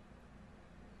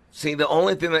 See, the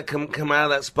only thing that can come out of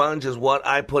that sponge is what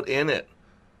I put in it.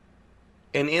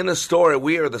 And in the story,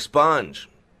 we are the sponge.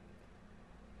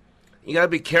 You got to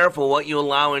be careful what you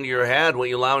allow into your head, what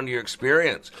you allow into your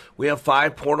experience. We have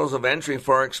 5 portals of entry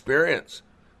for our experience.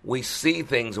 We see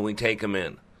things and we take them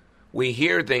in. We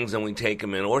hear things and we take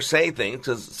them in, or say things,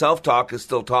 because self-talk is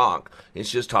still talk.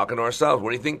 It's just talking to ourselves.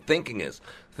 What do you think thinking is?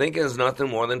 Thinking is nothing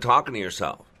more than talking to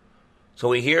yourself. So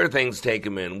we hear things, take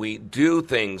them in. We do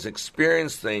things,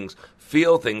 experience things,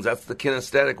 feel things. That's the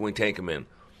kinesthetic when we take them in.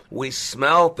 We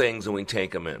smell things and we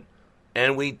take them in.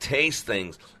 And we taste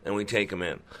things and we take them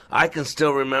in. I can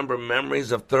still remember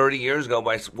memories of 30 years ago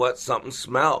by what something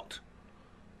smelled.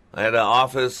 I had an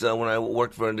office when I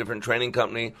worked for a different training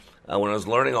company when I was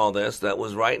learning all this that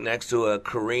was right next to a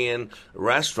Korean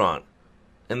restaurant.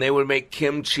 And they would make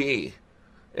kimchi.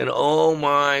 And oh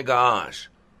my gosh,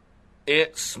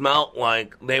 it smelled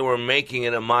like they were making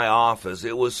it in my office.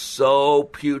 It was so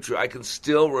putrid. I can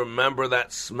still remember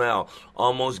that smell,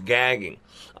 almost gagging.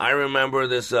 I remember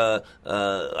this,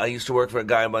 I used to work for a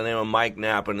guy by the name of Mike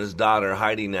Knapp, and his daughter,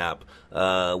 Heidi Knapp,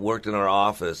 worked in our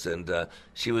office, and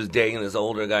she was dating this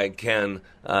older guy, Ken,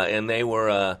 and they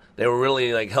were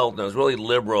really like Hilton. It was really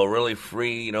liberal, really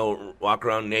free, walk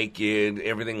around naked,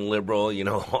 everything liberal,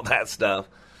 all that stuff.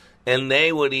 And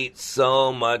they would eat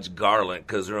so much garlic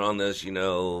because they're on this,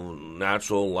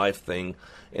 natural life thing.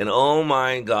 And oh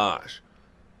my gosh,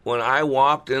 when I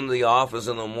walked into the office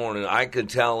in the morning, I could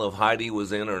tell if Heidi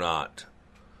was in or not,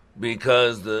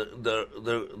 because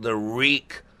the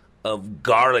reek of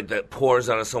garlic that pours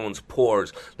out of someone's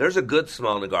pores. There's a good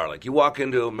smell to garlic. You walk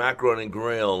into a Macaroni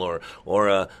Grill or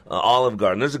a Olive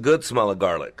Garden, there's a good smell of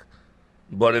garlic.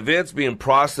 But if it's being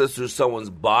processed through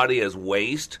someone's body as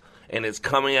waste, and it's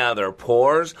coming out of their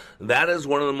pores, that is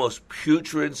one of the most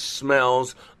putrid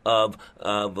smells of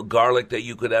garlic that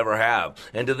you could ever have.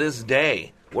 And to this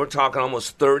day, we're talking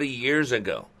almost 30 years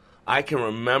ago, I can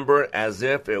remember it as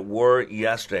if it were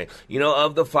yesterday.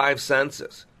 Of the 5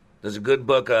 senses, there's a good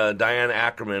book, Diane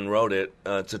Ackerman wrote it.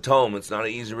 It's a tome. It's not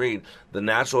an easy read. The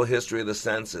Natural History of the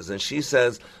Senses. And she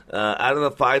says, out of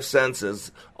the 5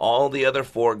 senses, all the other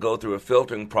 4 go through a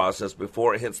filtering process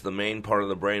before it hits the main part of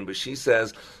the brain. But she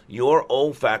says, your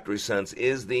olfactory sense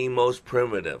is the most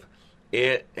primitive.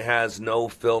 It has no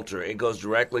filter. It goes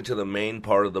directly to the main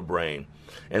part of the brain.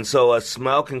 And so a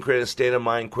smell can create a state of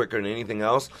mind quicker than anything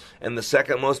else. And the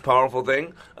second most powerful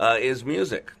thing is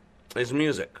music.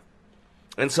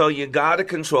 And so you got to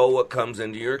control what comes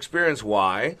into your experience.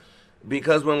 Why?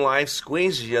 Because when life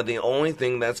squeezes you, the only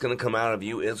thing that's going to come out of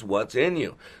you is what's in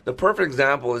you. The perfect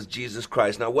example is Jesus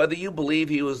Christ. Now, whether you believe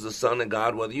he was the Son of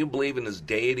God, whether you believe in his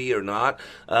deity or not,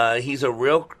 he's a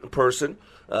real person.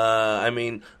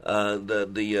 The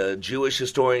Jewish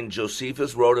historian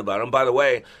Josephus wrote about him. By the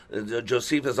way,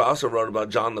 Josephus also wrote about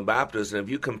John the Baptist. And if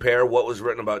you compare what was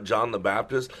written about John the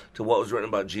Baptist to what was written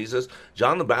about Jesus,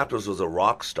 John the Baptist was a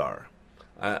rock star.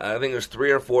 I think there's 3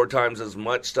 or 4 times as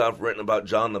much stuff written about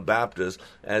John the Baptist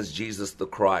as Jesus the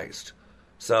Christ.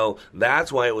 So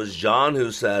that's why it was John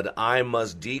who said, I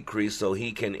must decrease so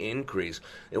he can increase.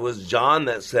 It was John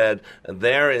that said,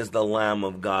 there is the Lamb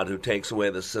of God who takes away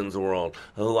the sins of the world,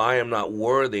 who I am not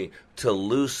worthy to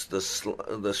loose the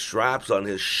straps on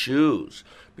his shoes.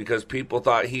 Because people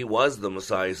thought he was the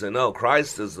Messiah. He said, no,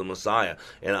 Christ is the Messiah,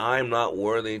 and I'm not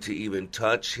worthy to even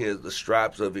touch the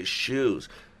straps of his shoes,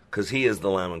 because he is the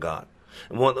Lamb of God.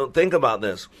 And think about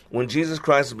this. When Jesus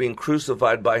Christ was being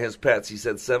crucified by his pets, he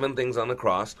said 7 things on the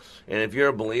cross. And if you're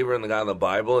a believer in the God of the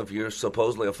Bible, if you're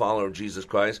supposedly a follower of Jesus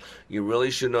Christ, you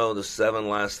really should know the 7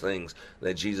 last things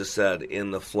that Jesus said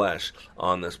in the flesh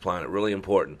on this planet. Really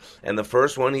important. And the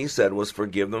first one he said was,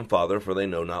 forgive them, Father, for they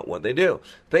know not what they do.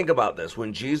 Think about this.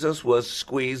 When Jesus was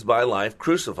squeezed by life,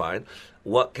 crucified,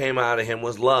 what came out of him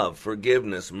was love,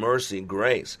 forgiveness, mercy,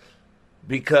 grace.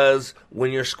 Because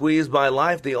when you're squeezed by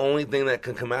life, the only thing that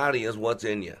can come out of you is what's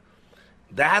in you.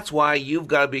 That's why you've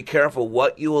got to be careful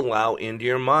what you allow into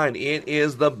your mind. It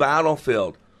is the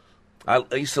battlefield. I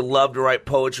used to love to write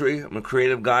poetry. I'm a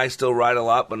creative guy, still write a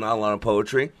lot, but not a lot of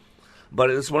poetry. But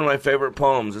it's one of my favorite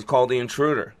poems. It's called The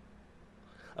Intruder.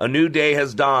 A new day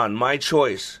has dawned. My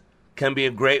choice can be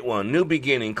a great one. New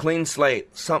beginning, clean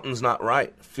slate. Something's not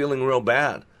right. Feeling real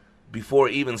bad before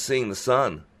even seeing the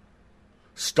sun.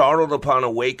 Startled upon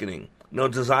awakening. No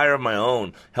desire of my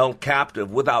own. Held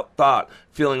captive without thought.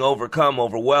 Feeling overcome,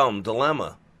 overwhelmed.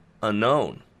 Dilemma.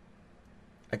 Unknown.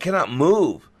 I cannot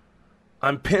move.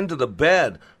 I'm pinned to the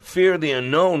bed. Fear the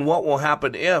unknown. What will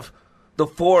happen if? The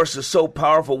force is so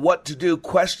powerful. What to do?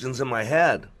 Questions in my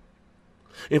head.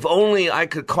 If only I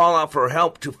could call out for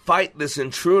help to fight this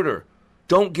intruder.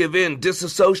 Don't give in.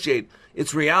 Disassociate.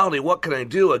 It's reality. What can I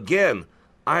do? Again,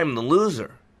 I'm the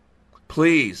loser.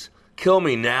 Please, kill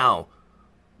me now.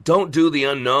 Don't do the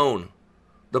unknown.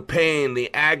 The pain,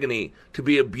 the agony, to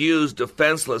be abused,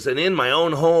 defenseless, and in my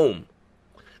own home.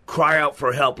 Cry out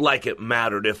for help like it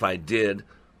mattered if I did.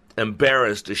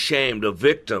 Embarrassed, ashamed, a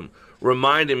victim,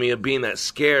 reminding me of being that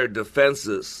scared,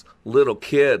 defenseless little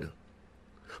kid.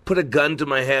 Put a gun to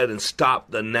my head and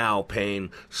stop the now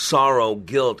pain. Sorrow,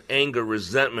 guilt, anger,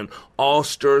 resentment, all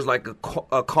stirs like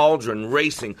a cauldron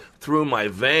racing through my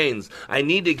veins. I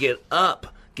need to get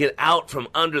up, get out from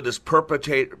under this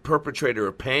perpetrator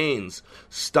of pains.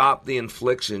 Stop the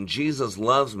infliction. Jesus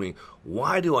loves me.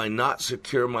 Why do I not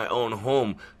secure my own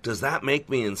home? Does that make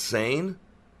me insane?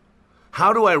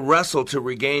 How do I wrestle to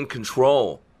regain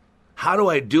control? How do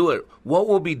I do it? What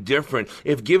will be different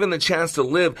if given the chance to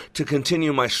live, to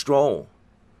continue my stroll?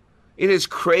 It is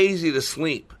crazy to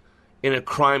sleep in a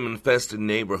crime-infested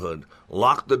neighborhood.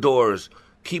 Lock the doors.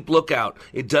 Keep lookout.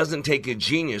 It doesn't take a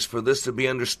genius for this to be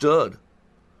understood.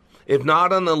 If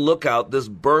not on the lookout, this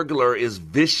burglar is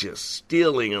vicious,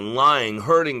 stealing and lying,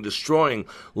 hurting, destroying.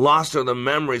 Lost are the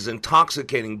memories,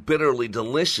 intoxicating, bitterly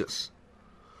delicious.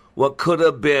 What could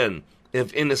have been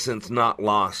if innocence not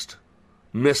lost?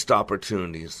 Missed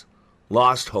opportunities,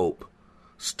 lost hope,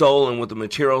 stolen with the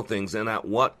material things, and at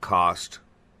what cost?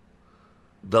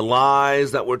 The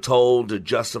lies that were told to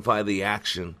justify the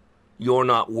action. You're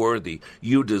not worthy.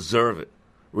 You deserve it.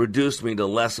 Reduced me to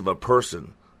less of a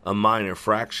person, a minor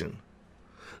fraction.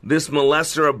 This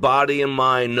molester of body and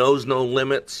mind knows no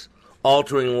limits,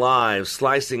 altering lives,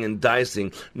 slicing and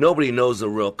dicing. Nobody knows the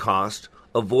real cost.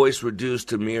 A voice reduced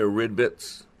to mere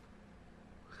ridbits.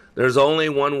 There's only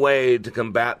one way to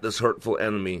combat this hurtful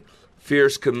enemy.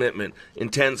 Fierce commitment,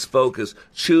 intense focus.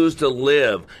 Choose to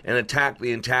live and attack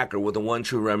the attacker with the one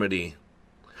true remedy.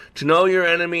 To know your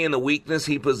enemy and the weakness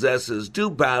he possesses. Do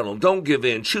battle. Don't give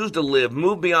in. Choose to live.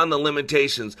 Move beyond the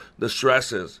limitations, the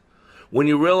stresses. When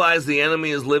you realize the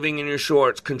enemy is living in your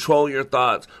shorts, control your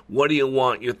thoughts. What do you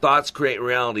want? Your thoughts create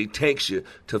reality. Takes you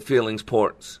to feelings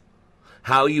ports.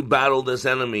 How you battle this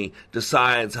enemy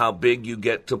decides how big you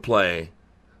get to play.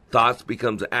 Thoughts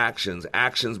becomes actions.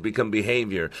 Actions become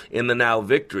behavior. In the now,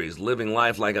 victories. Living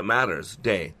life like it matters,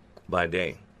 day by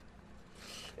day.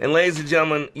 And ladies and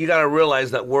gentlemen, you got to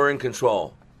realize that we're in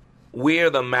control. We are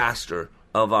the master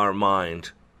of our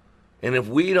mind. And if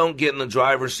we don't get in the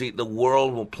driver's seat, the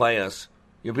world will play us.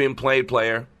 You're being played,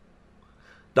 player.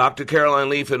 Dr. Caroline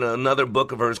Leaf, in another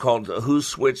book of hers called Who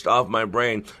Switched Off My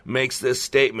Brain, makes this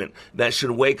statement that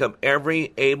should wake up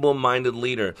every able-minded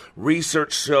leader.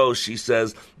 Research shows, she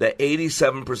says, that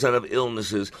 87% of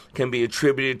illnesses can be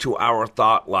attributed to our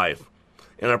thought life,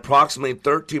 and approximately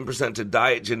 13% to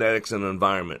diet, genetics, and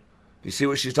environment. You see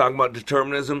what she's talking about,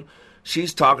 determinism?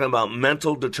 She's talking about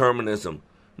mental determinism,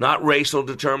 not racial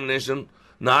determinism,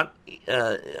 not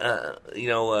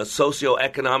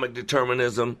socioeconomic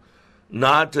determinism,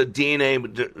 not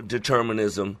DNA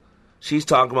determinism. She's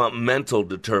talking about mental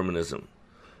determinism.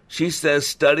 She says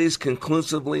studies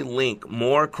conclusively link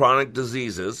more chronic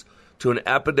diseases to an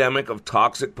epidemic of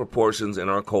toxic proportions in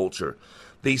our culture.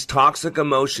 These toxic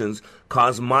emotions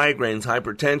cause migraines,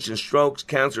 hypertension, strokes,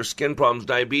 cancer, skin problems,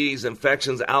 diabetes,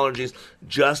 infections, allergies,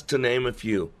 just to name a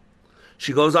few.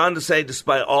 She goes on to say,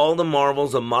 despite all the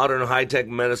marvels of modern high-tech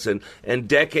medicine and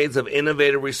decades of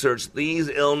innovative research, these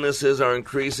illnesses are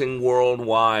increasing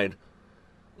worldwide.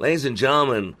 Ladies and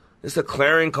gentlemen, it's a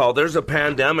clarion call. There's a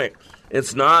pandemic.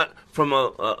 It's not from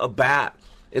a bat.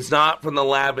 It's not from the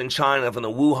lab in China, from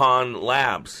the Wuhan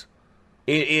labs.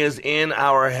 It is in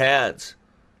our heads.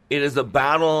 It is a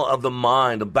battle of the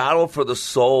mind, a battle for the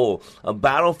soul, a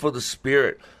battle for the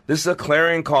spirit. This is a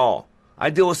clarion call. I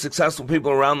deal with successful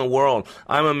people around the world.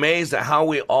 I'm amazed at how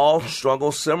we all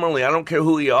struggle similarly. I don't care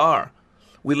who you are.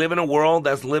 We live in a world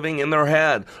that's living in their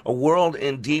head, a world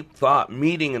in deep thought,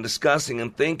 meeting and discussing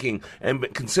and thinking,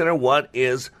 and consider what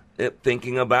is it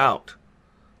thinking about.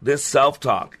 This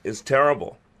self-talk is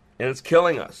terrible, and it's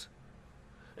killing us.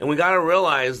 And we got to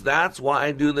realize that's why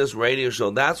I do this radio show.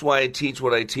 That's why I teach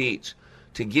what I teach,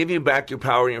 to give you back your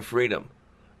power and your freedom.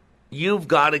 You've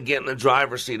got to get in the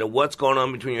driver's seat of what's going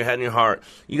on between your head and your heart.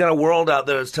 You got a world out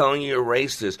there that's telling you you're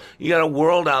racist. You got a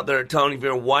world out there telling you if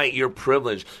you're white, you're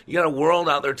privileged. You got a world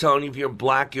out there telling you if you're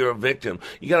black, you're a victim.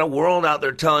 You got a world out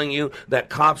there telling you that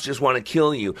cops just want to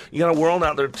kill you. You got a world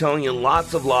out there telling you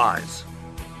lots of lies.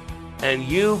 And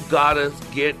you've got to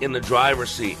get in the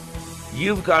driver's seat.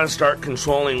 You've got to start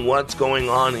controlling what's going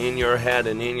on in your head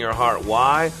and in your heart.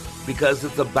 Why? Because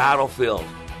it's a battlefield.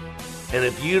 And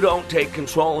if you don't take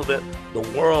control of it, the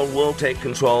world will take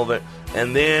control of it.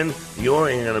 And then you're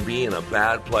going to be in a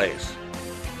bad place.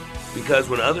 Because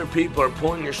when other people are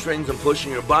pulling your strings and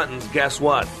pushing your buttons, guess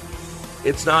what?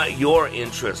 It's not your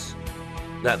interests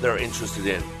that they're interested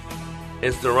in.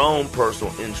 It's their own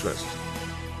personal interest.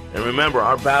 And remember,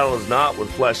 our battle is not with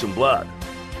flesh and blood.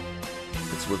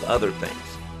 It's with other things.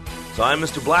 So I'm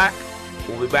Mr. Black.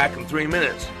 We'll be back in 3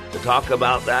 minutes to talk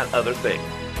about that other thing.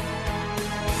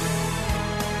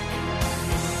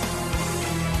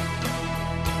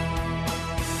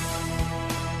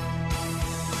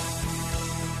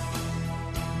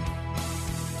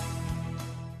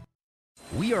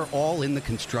 We are all in the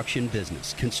construction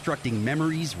business, constructing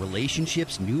memories,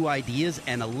 relationships, new ideas,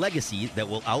 and a legacy that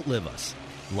will outlive us.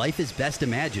 Life is best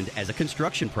imagined as a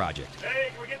construction project.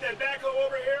 Hey, can we get that backhoe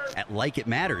over here? At Like It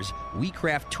Matters, we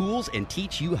craft tools and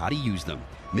teach you how to use them.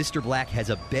 Mr. Black has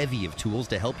a bevy of tools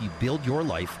to help you build your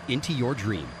life into your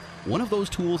dream. One of those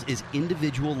tools is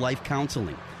individual life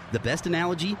counseling. The best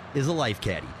analogy is a life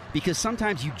caddy, because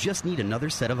sometimes you just need another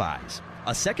set of eyes.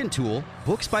 A second tool,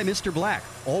 Books by Mr. Black,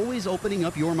 always opening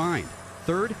up your mind.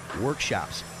 Third,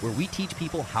 workshops, where we teach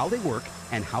people how they work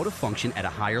and how to function at a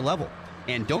higher level.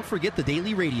 And don't forget the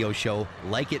daily radio show,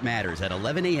 Like It Matters, at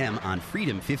 11 a.m. on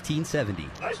Freedom 1570.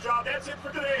 Nice job. That's it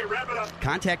for today. Wrap it up.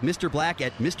 Contact Mr. Black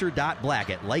at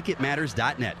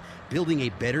mr.black@likeitmatters.net. Building a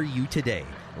better you today.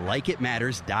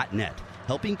 Likeitmatters.net.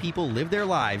 Helping people live their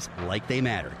lives like they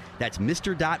matter. That's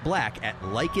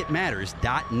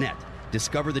mr.black@likeitmatters.net.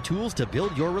 Discover the tools to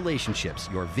build your relationships,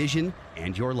 your vision,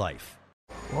 and your life.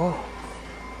 Whoa.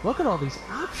 Look at all these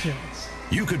options.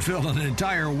 You could fill an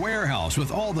entire warehouse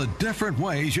with all the different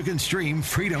ways you can stream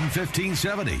Freedom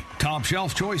 1570. Top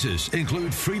shelf choices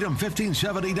include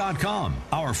freedom1570.com,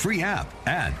 our free app,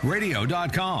 and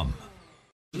radio.com.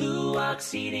 Blue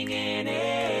Ox Heating and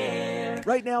Air.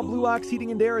 Right now, Blue Ox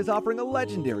Heating and Air is offering a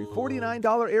legendary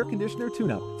 $49 air conditioner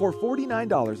tune-up. For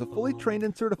 $49, a fully trained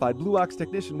and certified Blue Ox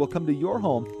technician will come to your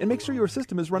home and make sure your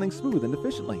system is running smooth and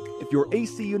efficiently. If your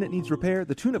AC unit needs repair,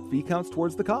 the tune-up fee counts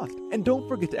towards the cost. And don't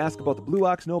forget to ask about the Blue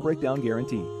Ox no breakdown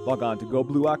guarantee. Log on to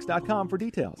goblueox.com for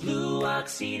details. Blue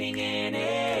Ox Heating and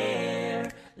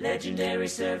Air. Legendary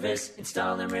service,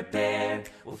 install and repair.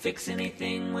 We'll fix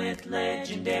anything with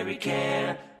legendary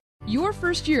care. Your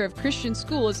first year of Christian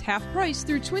school is half price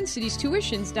through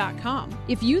TwinCitiesTuitions.com.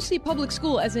 If you see public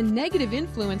school as a negative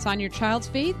influence on your child's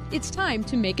faith, it's time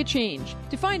to make a change.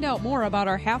 To find out more about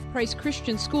our half-price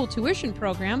Christian school tuition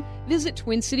program, visit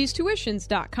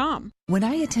TwinCitiesTuitions.com. When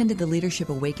I attended the Leadership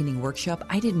Awakening workshop,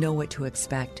 I didn't know what to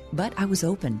expect, but I was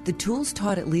open. The tools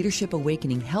taught at Leadership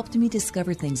Awakening helped me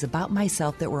discover things about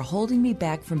myself that were holding me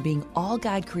back from being all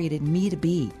God created me to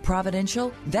be.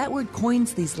 Providential? That word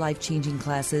coins these life-changing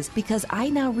classes because I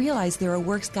now realize there are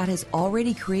works God has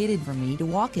already created for me to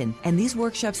walk in, and these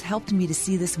workshops helped me to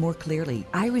see this more clearly.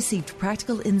 I received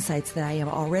practical insights that I am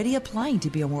already applying to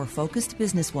be a more focused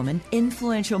businesswoman,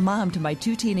 influential mom to my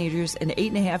 2 teenagers, an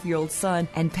 8.5-year-old son,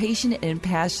 and patient and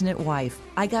passionate wife.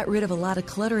 I got rid of a lot of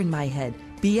clutter in my head.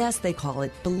 BS, they call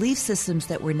it, belief systems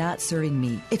that were not serving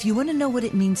me. If you want to know what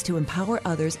it means to empower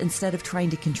others instead of trying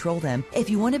to control them, if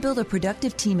you want to build a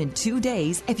productive team in 2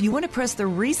 days, if you want to press the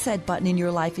reset button in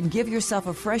your life and give yourself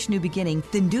a fresh new beginning,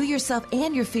 then do yourself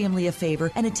and your family a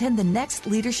favor and attend the next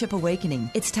Leadership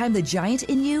Awakening. It's time the giant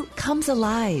in you comes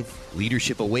alive.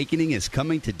 Leadership Awakening is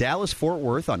coming to Dallas-Fort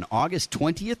Worth on August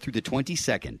 20th through the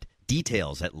 22nd.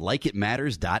 Details at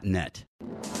likeitmatters.net.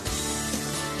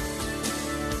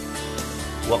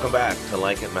 Welcome back to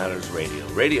Like It Matters Radio.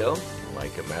 Radio,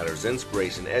 Like It Matters,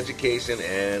 inspiration, education,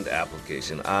 and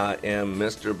application. I am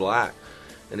Mr. Black.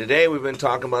 And today we've been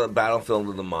talking about the battlefield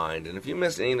of the mind. And if you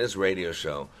missed any of this radio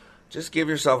show, just give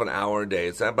yourself an hour a day.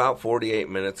 It's about 48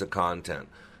 minutes of content.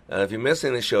 If you're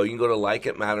missing the show, you can go to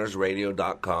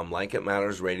likeitmattersradio.com,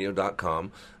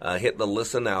 likeitmattersradio.com, hit the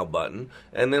Listen Now button,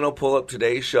 and then it'll pull up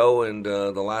today's show and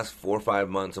the last 4 or 5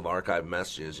 months of archived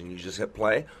messages, and you just hit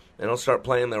play, and it'll start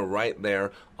playing there right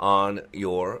there on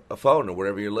your phone or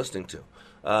whatever you're listening to.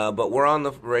 But we're on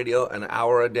the radio an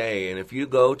hour a day, and if you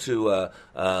go to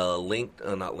not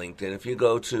LinkedIn, if you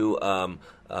go to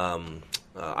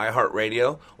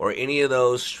iHeartRadio, or any of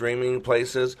those streaming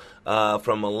places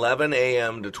from 11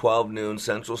 a.m. to 12 noon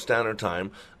Central Standard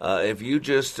Time. If you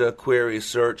just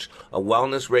search a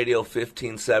Wellness Radio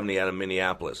 1570 out of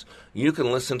Minneapolis, you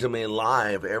can listen to me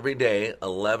live every day,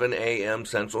 11 a.m.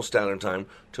 Central Standard Time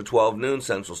to 12 noon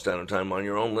Central Standard Time on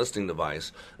your own listening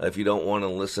device if you don't want to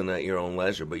listen at your own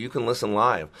leisure. But you can listen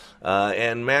live.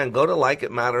 And, man, go to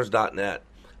likeitmatters.net.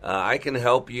 I can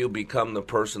help you become the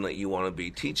person that you want to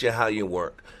be, teach you how you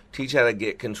work, teach you how to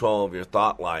get control of your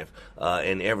thought life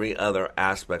and every other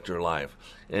aspect of your life.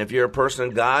 And if you're a person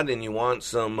of God and you want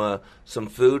some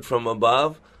food from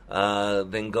above,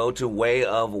 then go to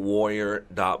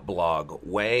wayofwarrior.blog,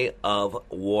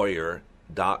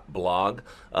 wayofwarrior.blog,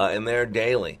 and there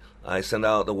daily I send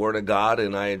out the Word of God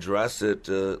and I address it,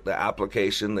 the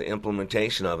application, the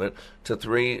implementation of it, to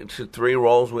three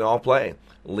roles we all play: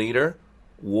 leader,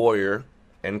 warrior,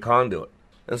 and conduit.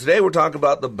 And today we're talking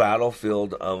about the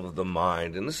battlefield of the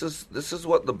mind. And this is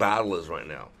what the battle is right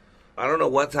now. I don't know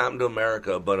what's happened to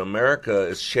America, but America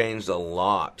has changed a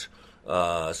lot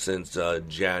since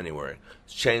January.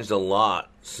 It's changed a lot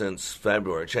since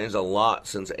February. It's changed a lot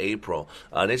since April.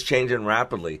 And it's changing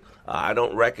rapidly. I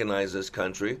don't recognize this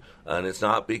country, and it's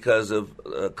not because of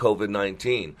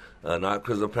COVID-19, not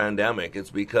because of the pandemic.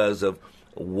 It's because of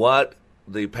what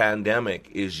the pandemic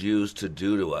is used to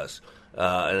do to us,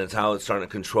 and it's how it's starting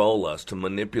to control us, to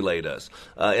manipulate us.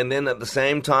 And then at the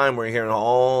same time, we're hearing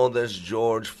all this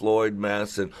George Floyd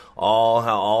mess and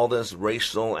all this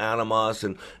racial animus,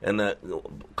 and that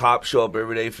cops show up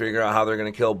every day, figure out how they're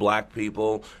going to kill black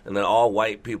people, and that all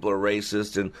white people are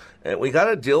racist. And we got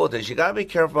to deal with this. You got to be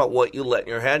careful about what you let in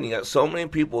your head. And you got so many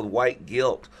people with white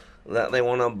guilt that they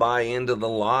want to buy into the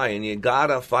lie, and you got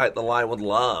to fight the lie with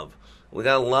love. We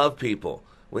got to love people.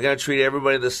 We got to treat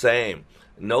everybody the same.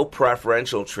 No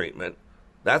preferential treatment.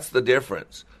 That's the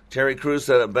difference. Terry Crews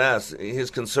said it best. His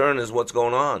concern is what's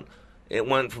going on. It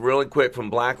went really quick from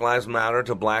Black Lives Matter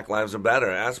to Black Lives Are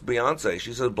Better. Ask Beyonce.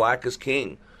 She says black is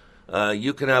king.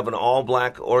 You can have an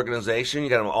all-black organization. You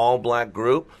can have an all-black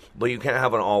group, but you can't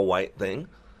have an all-white thing.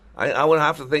 I would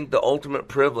have to think the ultimate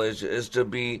privilege is to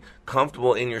be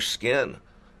comfortable in your skin.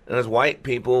 And as white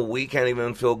people, we can't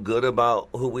even feel good about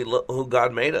who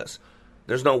God made us.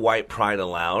 There's no white pride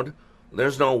allowed.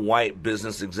 There's no white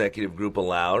business executive group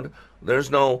allowed.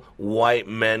 There's no white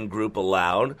men group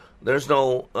allowed. There's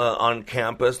no, on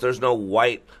campus, there's no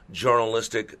white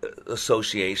journalistic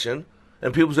association.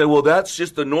 And people say, well, that's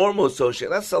just the normal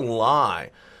association. That's a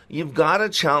lie. You've got to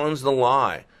challenge the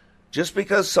lie. Just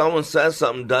because someone says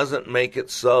something doesn't make it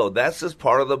so. That's just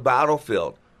part of the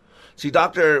battlefield. See,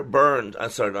 Dr.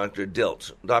 Robert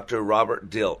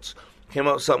Dilts came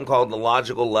up with something called the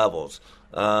logical levels.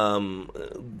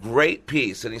 Great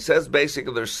piece. And he says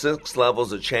basically there's 6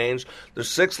 levels of change. There's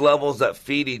 6 levels that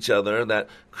feed each other that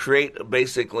create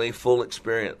basically full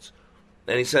experience.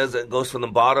 And he says it goes from the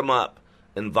bottom up: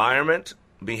 environment,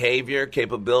 behavior,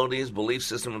 capabilities, belief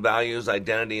system, values,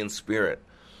 identity, and spirit.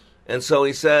 And so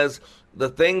he says the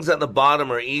things at the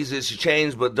bottom are easiest to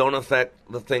change but don't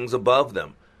affect the things above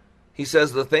them. He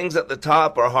says the things at the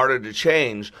top are harder to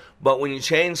change, but when you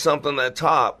change something at the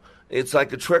top, it's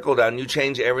like a trickle down. You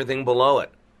change everything below it.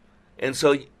 And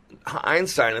so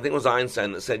Einstein, I think it was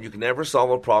Einstein that said you can never solve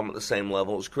a problem at the same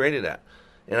level it was created at.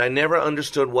 And I never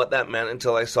understood what that meant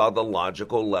until I saw the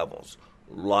logical levels.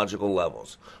 Logical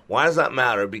levels. Why does that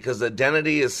matter? Because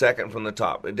identity is second from the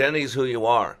top. Identity is who you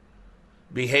are.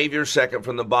 Behavior is second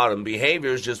from the bottom.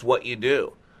 Behavior is just what you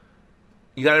do.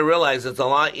 You got to realize it's a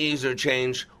lot easier to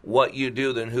change what you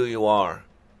do than who you are.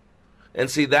 And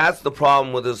see, that's the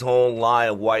problem with this whole lie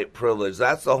of white privilege.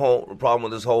 That's the whole problem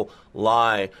with this whole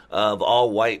lie of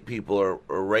all white people are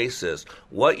racist.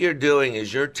 What you're doing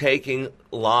is you're taking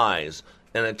lies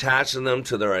and attaching them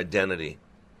to their identity.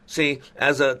 See,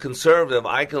 as a conservative,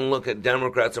 I can look at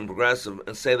Democrats and progressives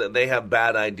and say that they have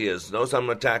bad ideas. Notice I'm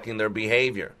attacking their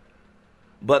behavior.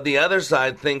 But the other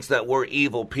side thinks that we're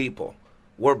evil people.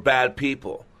 We're bad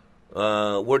people.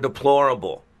 We're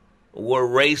deplorable. We're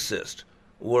racist.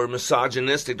 We're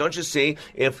misogynistic. Don't you see?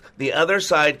 If the other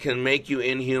side can make you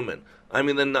inhuman. I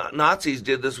mean, the Nazis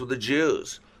did this with the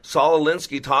Jews. Saul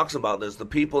Alinsky talks about this. The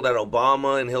people that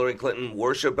Obama and Hillary Clinton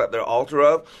worship at their altar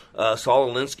of,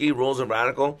 Saul Alinsky, Rules of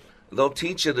Radical, they'll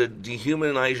teach you to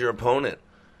dehumanize your opponent.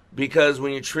 Because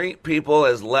when you treat people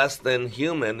as less than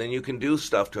human, then you can do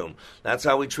stuff to them. That's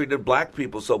how we treated black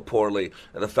people so poorly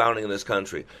at the founding of this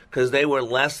country, because they were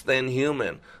less than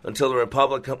human until the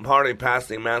Republican Party passed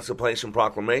the Emancipation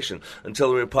Proclamation, until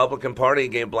the Republican Party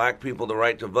gave black people the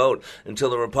right to vote, until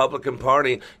the Republican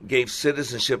Party gave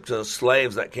citizenship to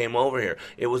slaves that came over here.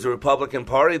 It was the Republican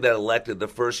Party that elected the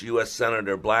first U.S.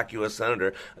 Senator, black U.S.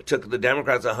 Senator. It took the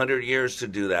Democrats 100 years to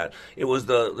do that. It was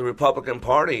the Republican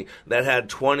Party that had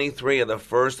 23 of the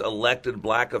first elected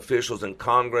black officials in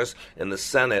Congress and the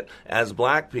Senate as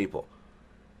black people.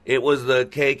 It was the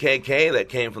KKK that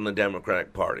came from the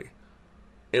Democratic Party.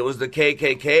 It was the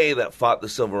KKK that fought the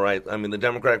the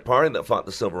Democratic Party that fought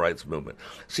the Civil Rights Movement.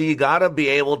 So you got to be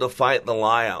able to fight the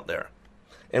lie out there.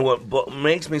 And what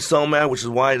makes me so mad, which is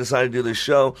why I decided to do this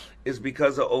show, is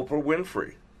because of Oprah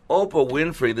Winfrey. Oprah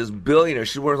Winfrey, this billionaire,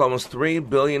 she's worth almost $3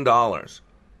 billion. On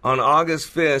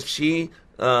August 5th, she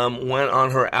went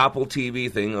on her Apple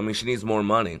TV thing. I mean, she needs more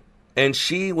money. And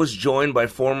she was joined by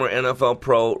former NFL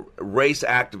pro race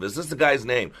activist. This is the guy's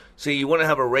name. See, you wouldn't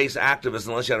have a race activist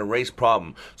unless you had a race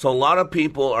problem. So a lot of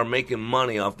people are making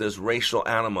money off this racial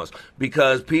animus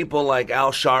because people like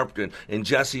Al Sharpton and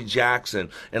Jesse Jackson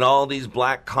and all these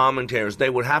black commentators, they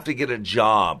would have to get a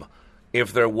job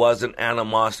if there wasn't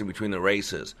animosity between the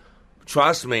races.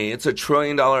 Trust me, it's $1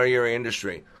 trillion a year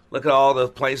industry. Look at all the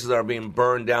places that are being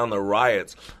burned down, the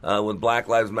riots with Black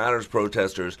Lives Matter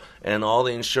protesters, and all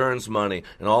the insurance money,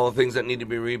 and all the things that need to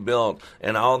be rebuilt,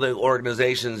 and all the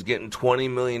organizations getting $20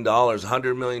 million,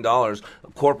 $100 million.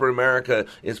 Corporate America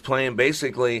is playing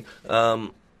basically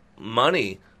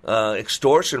money,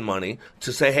 extortion money,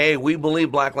 to say, hey, we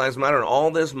believe Black Lives Matter, and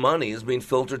all this money is being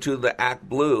filtered to the Act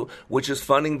Blue, which is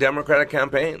funding Democratic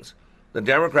campaigns. The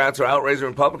Democrats are outraising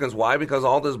Republicans. Why? Because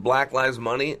all this Black Lives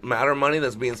Matter money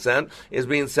that's being sent is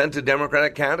being sent to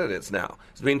Democratic candidates now.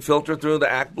 It's being filtered through the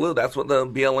Act Blue. That's what the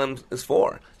BLM is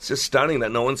for. It's just stunning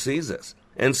that no one sees this.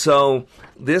 And so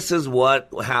this is what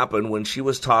happened when she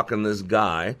was talking to this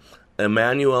guy,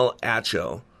 Emmanuel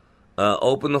Acho,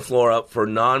 opened the floor up for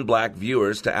non-black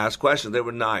viewers to ask questions. They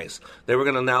were nice. They were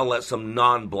going to now let some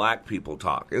non-black people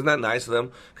talk. Isn't that nice of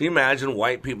them? Can you imagine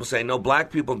white people saying, no, black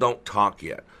people don't talk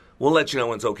yet. We'll let you know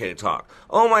when it's okay to talk.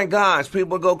 Oh, my gosh,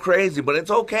 people go crazy, but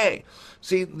it's okay.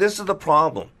 See, this is the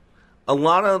problem. A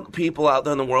lot of people out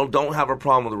there in the world don't have a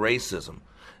problem with racism,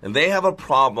 and they have a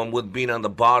problem with being on the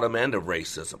bottom end of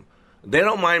racism. They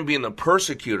don't mind being the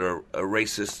persecutor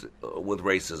with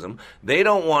racism. They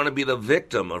don't want to be the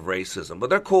victim of racism,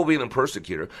 but they're cool being the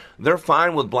persecutor. They're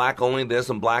fine with black only this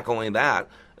and black only that.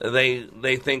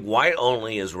 They think white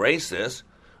only is racist.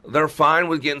 They're fine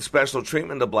with getting special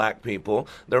treatment to black people.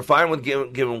 They're fine with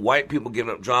giving white people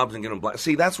giving up jobs and giving black.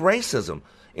 See, that's racism.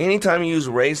 Anytime you use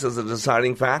race as a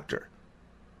deciding factor.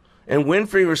 And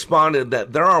Winfrey responded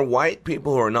that there are white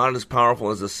people who are not as powerful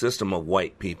as the system of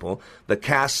white people, the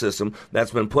caste system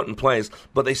that's been put in place,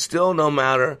 but they still, no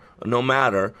matter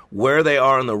where they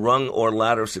are in the rung or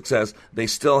ladder of success, they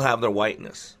still have their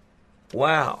whiteness.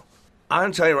 Wow. I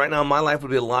can tell you right now, my life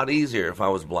would be a lot easier if I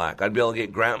was black. I'd be able to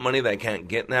get grant money that I can't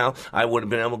get now. I would have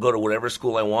been able to go to whatever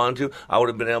school I wanted to. I would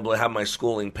have been able to have my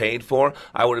schooling paid for.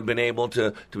 I would have been able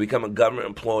to become a government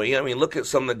employee. I mean, look at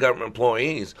some of the government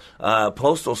employees,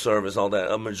 Postal Service, all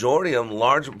that. A majority of them,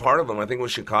 large part of them, I think it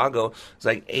was Chicago, it's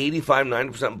like 85,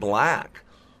 90% black.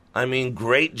 I mean,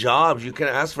 great jobs. You can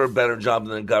ask for a better job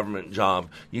than a government job.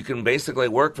 You can basically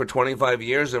work for 25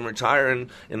 years and retire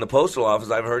in the postal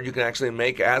office. I've heard you can actually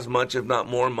make as much, if not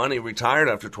more, money retired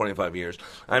after 25 years.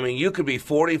 I mean, you could be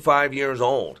 45 years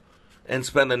old and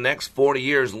spend the next 40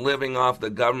 years living off the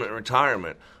government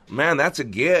retirement. Man, that's a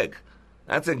gig.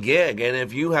 That's a gig. And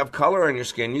if you have color in your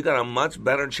skin, you got a much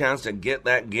better chance to get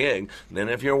that gig than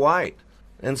if you're white.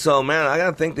 And so, man, I got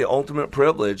to think the ultimate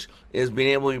privilege is being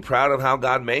able to be proud of how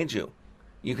God made you.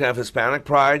 You can have Hispanic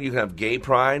pride, you can have gay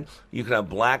pride, you can have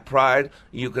black pride,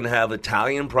 you can have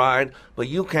Italian pride, but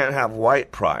you can't have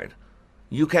white pride.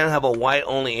 You can't have a white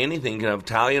only anything. You can have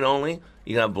Italian only,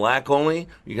 you can have black only,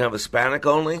 you can have Hispanic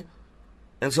only.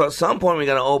 And so at some point we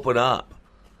got to open up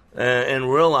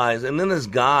and realize, and then this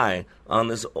guy on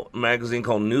this magazine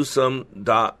called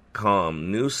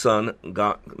Newsome.com,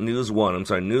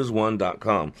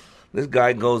 News1.com. This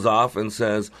guy goes off and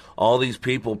says, all these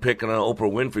people picking on Oprah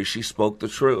Winfrey, she spoke the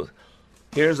truth.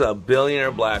 Here's a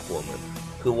billionaire black woman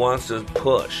who wants to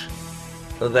push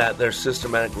that there's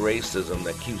systematic racism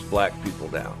that keeps black people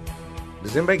down.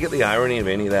 Does anybody get the irony of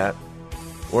any of that?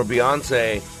 Or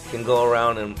Beyonce can go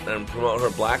around and promote her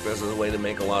blackness as a way to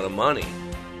make a lot of money,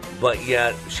 but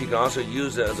yet she can also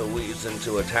use it as a reason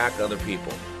to attack other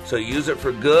people. So use it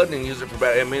for good and use it for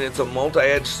bad. I mean, it's a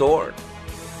multi-edged sword.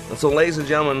 And so, ladies and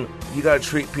gentlemen, you got to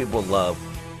treat people with love.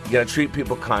 You got to treat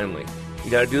people kindly. You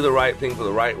got to do the right thing for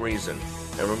the right reason.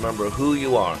 And remember who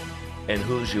you are and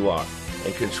whose you are.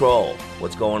 And control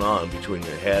what's going on between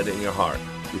your head and your heart,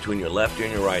 between your left ear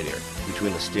and your right ear,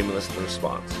 between the stimulus and the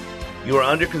response. You are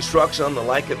under construction on the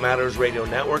Like It Matters radio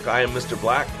network. I am Mr.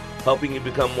 Black, helping you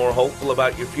become more hopeful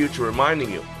about your future, reminding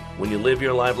you, when you live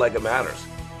your life like it matters,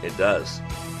 it does.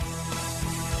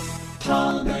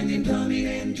 Paul Bunyan Plumbing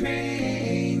and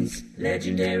Drains.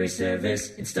 Legendary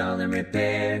service, install and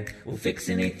repair. We'll fix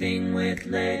anything with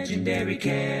legendary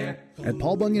care. At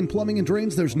Paul Bunyan Plumbing and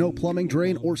Drains, there's no plumbing,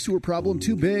 drain, or sewer problem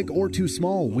too big or too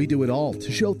small. We do it all.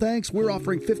 To show thanks, we're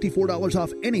offering $54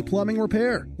 off any plumbing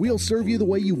repair. We'll serve you the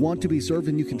way you want to be served,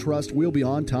 and you can trust we'll be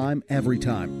on time every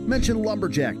time. Mention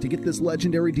Lumberjack to get this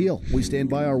legendary deal. We stand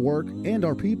by our work and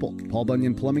our people. Paul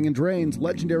Bunyan Plumbing and Drains,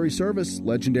 legendary service,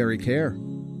 legendary care.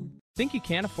 Think you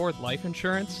can't afford life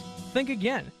insurance? Think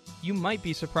again. You might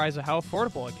be surprised at how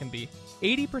affordable it can be.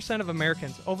 80% of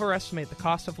Americans overestimate the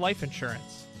cost of life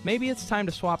insurance. Maybe it's time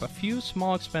to swap a few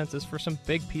small expenses for some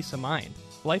big peace of mind.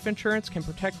 Life insurance can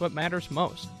protect what matters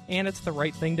most, and it's the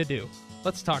right thing to do.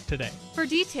 Let's talk today. For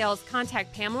details,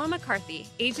 contact Pamela McCarthy,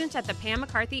 agent at the Pam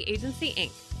McCarthy Agency,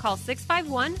 Inc. Call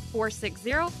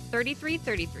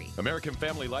 651-460-3333. American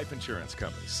Family Life Insurance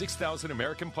Company, 6000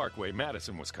 American Parkway,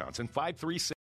 Madison, Wisconsin, 536.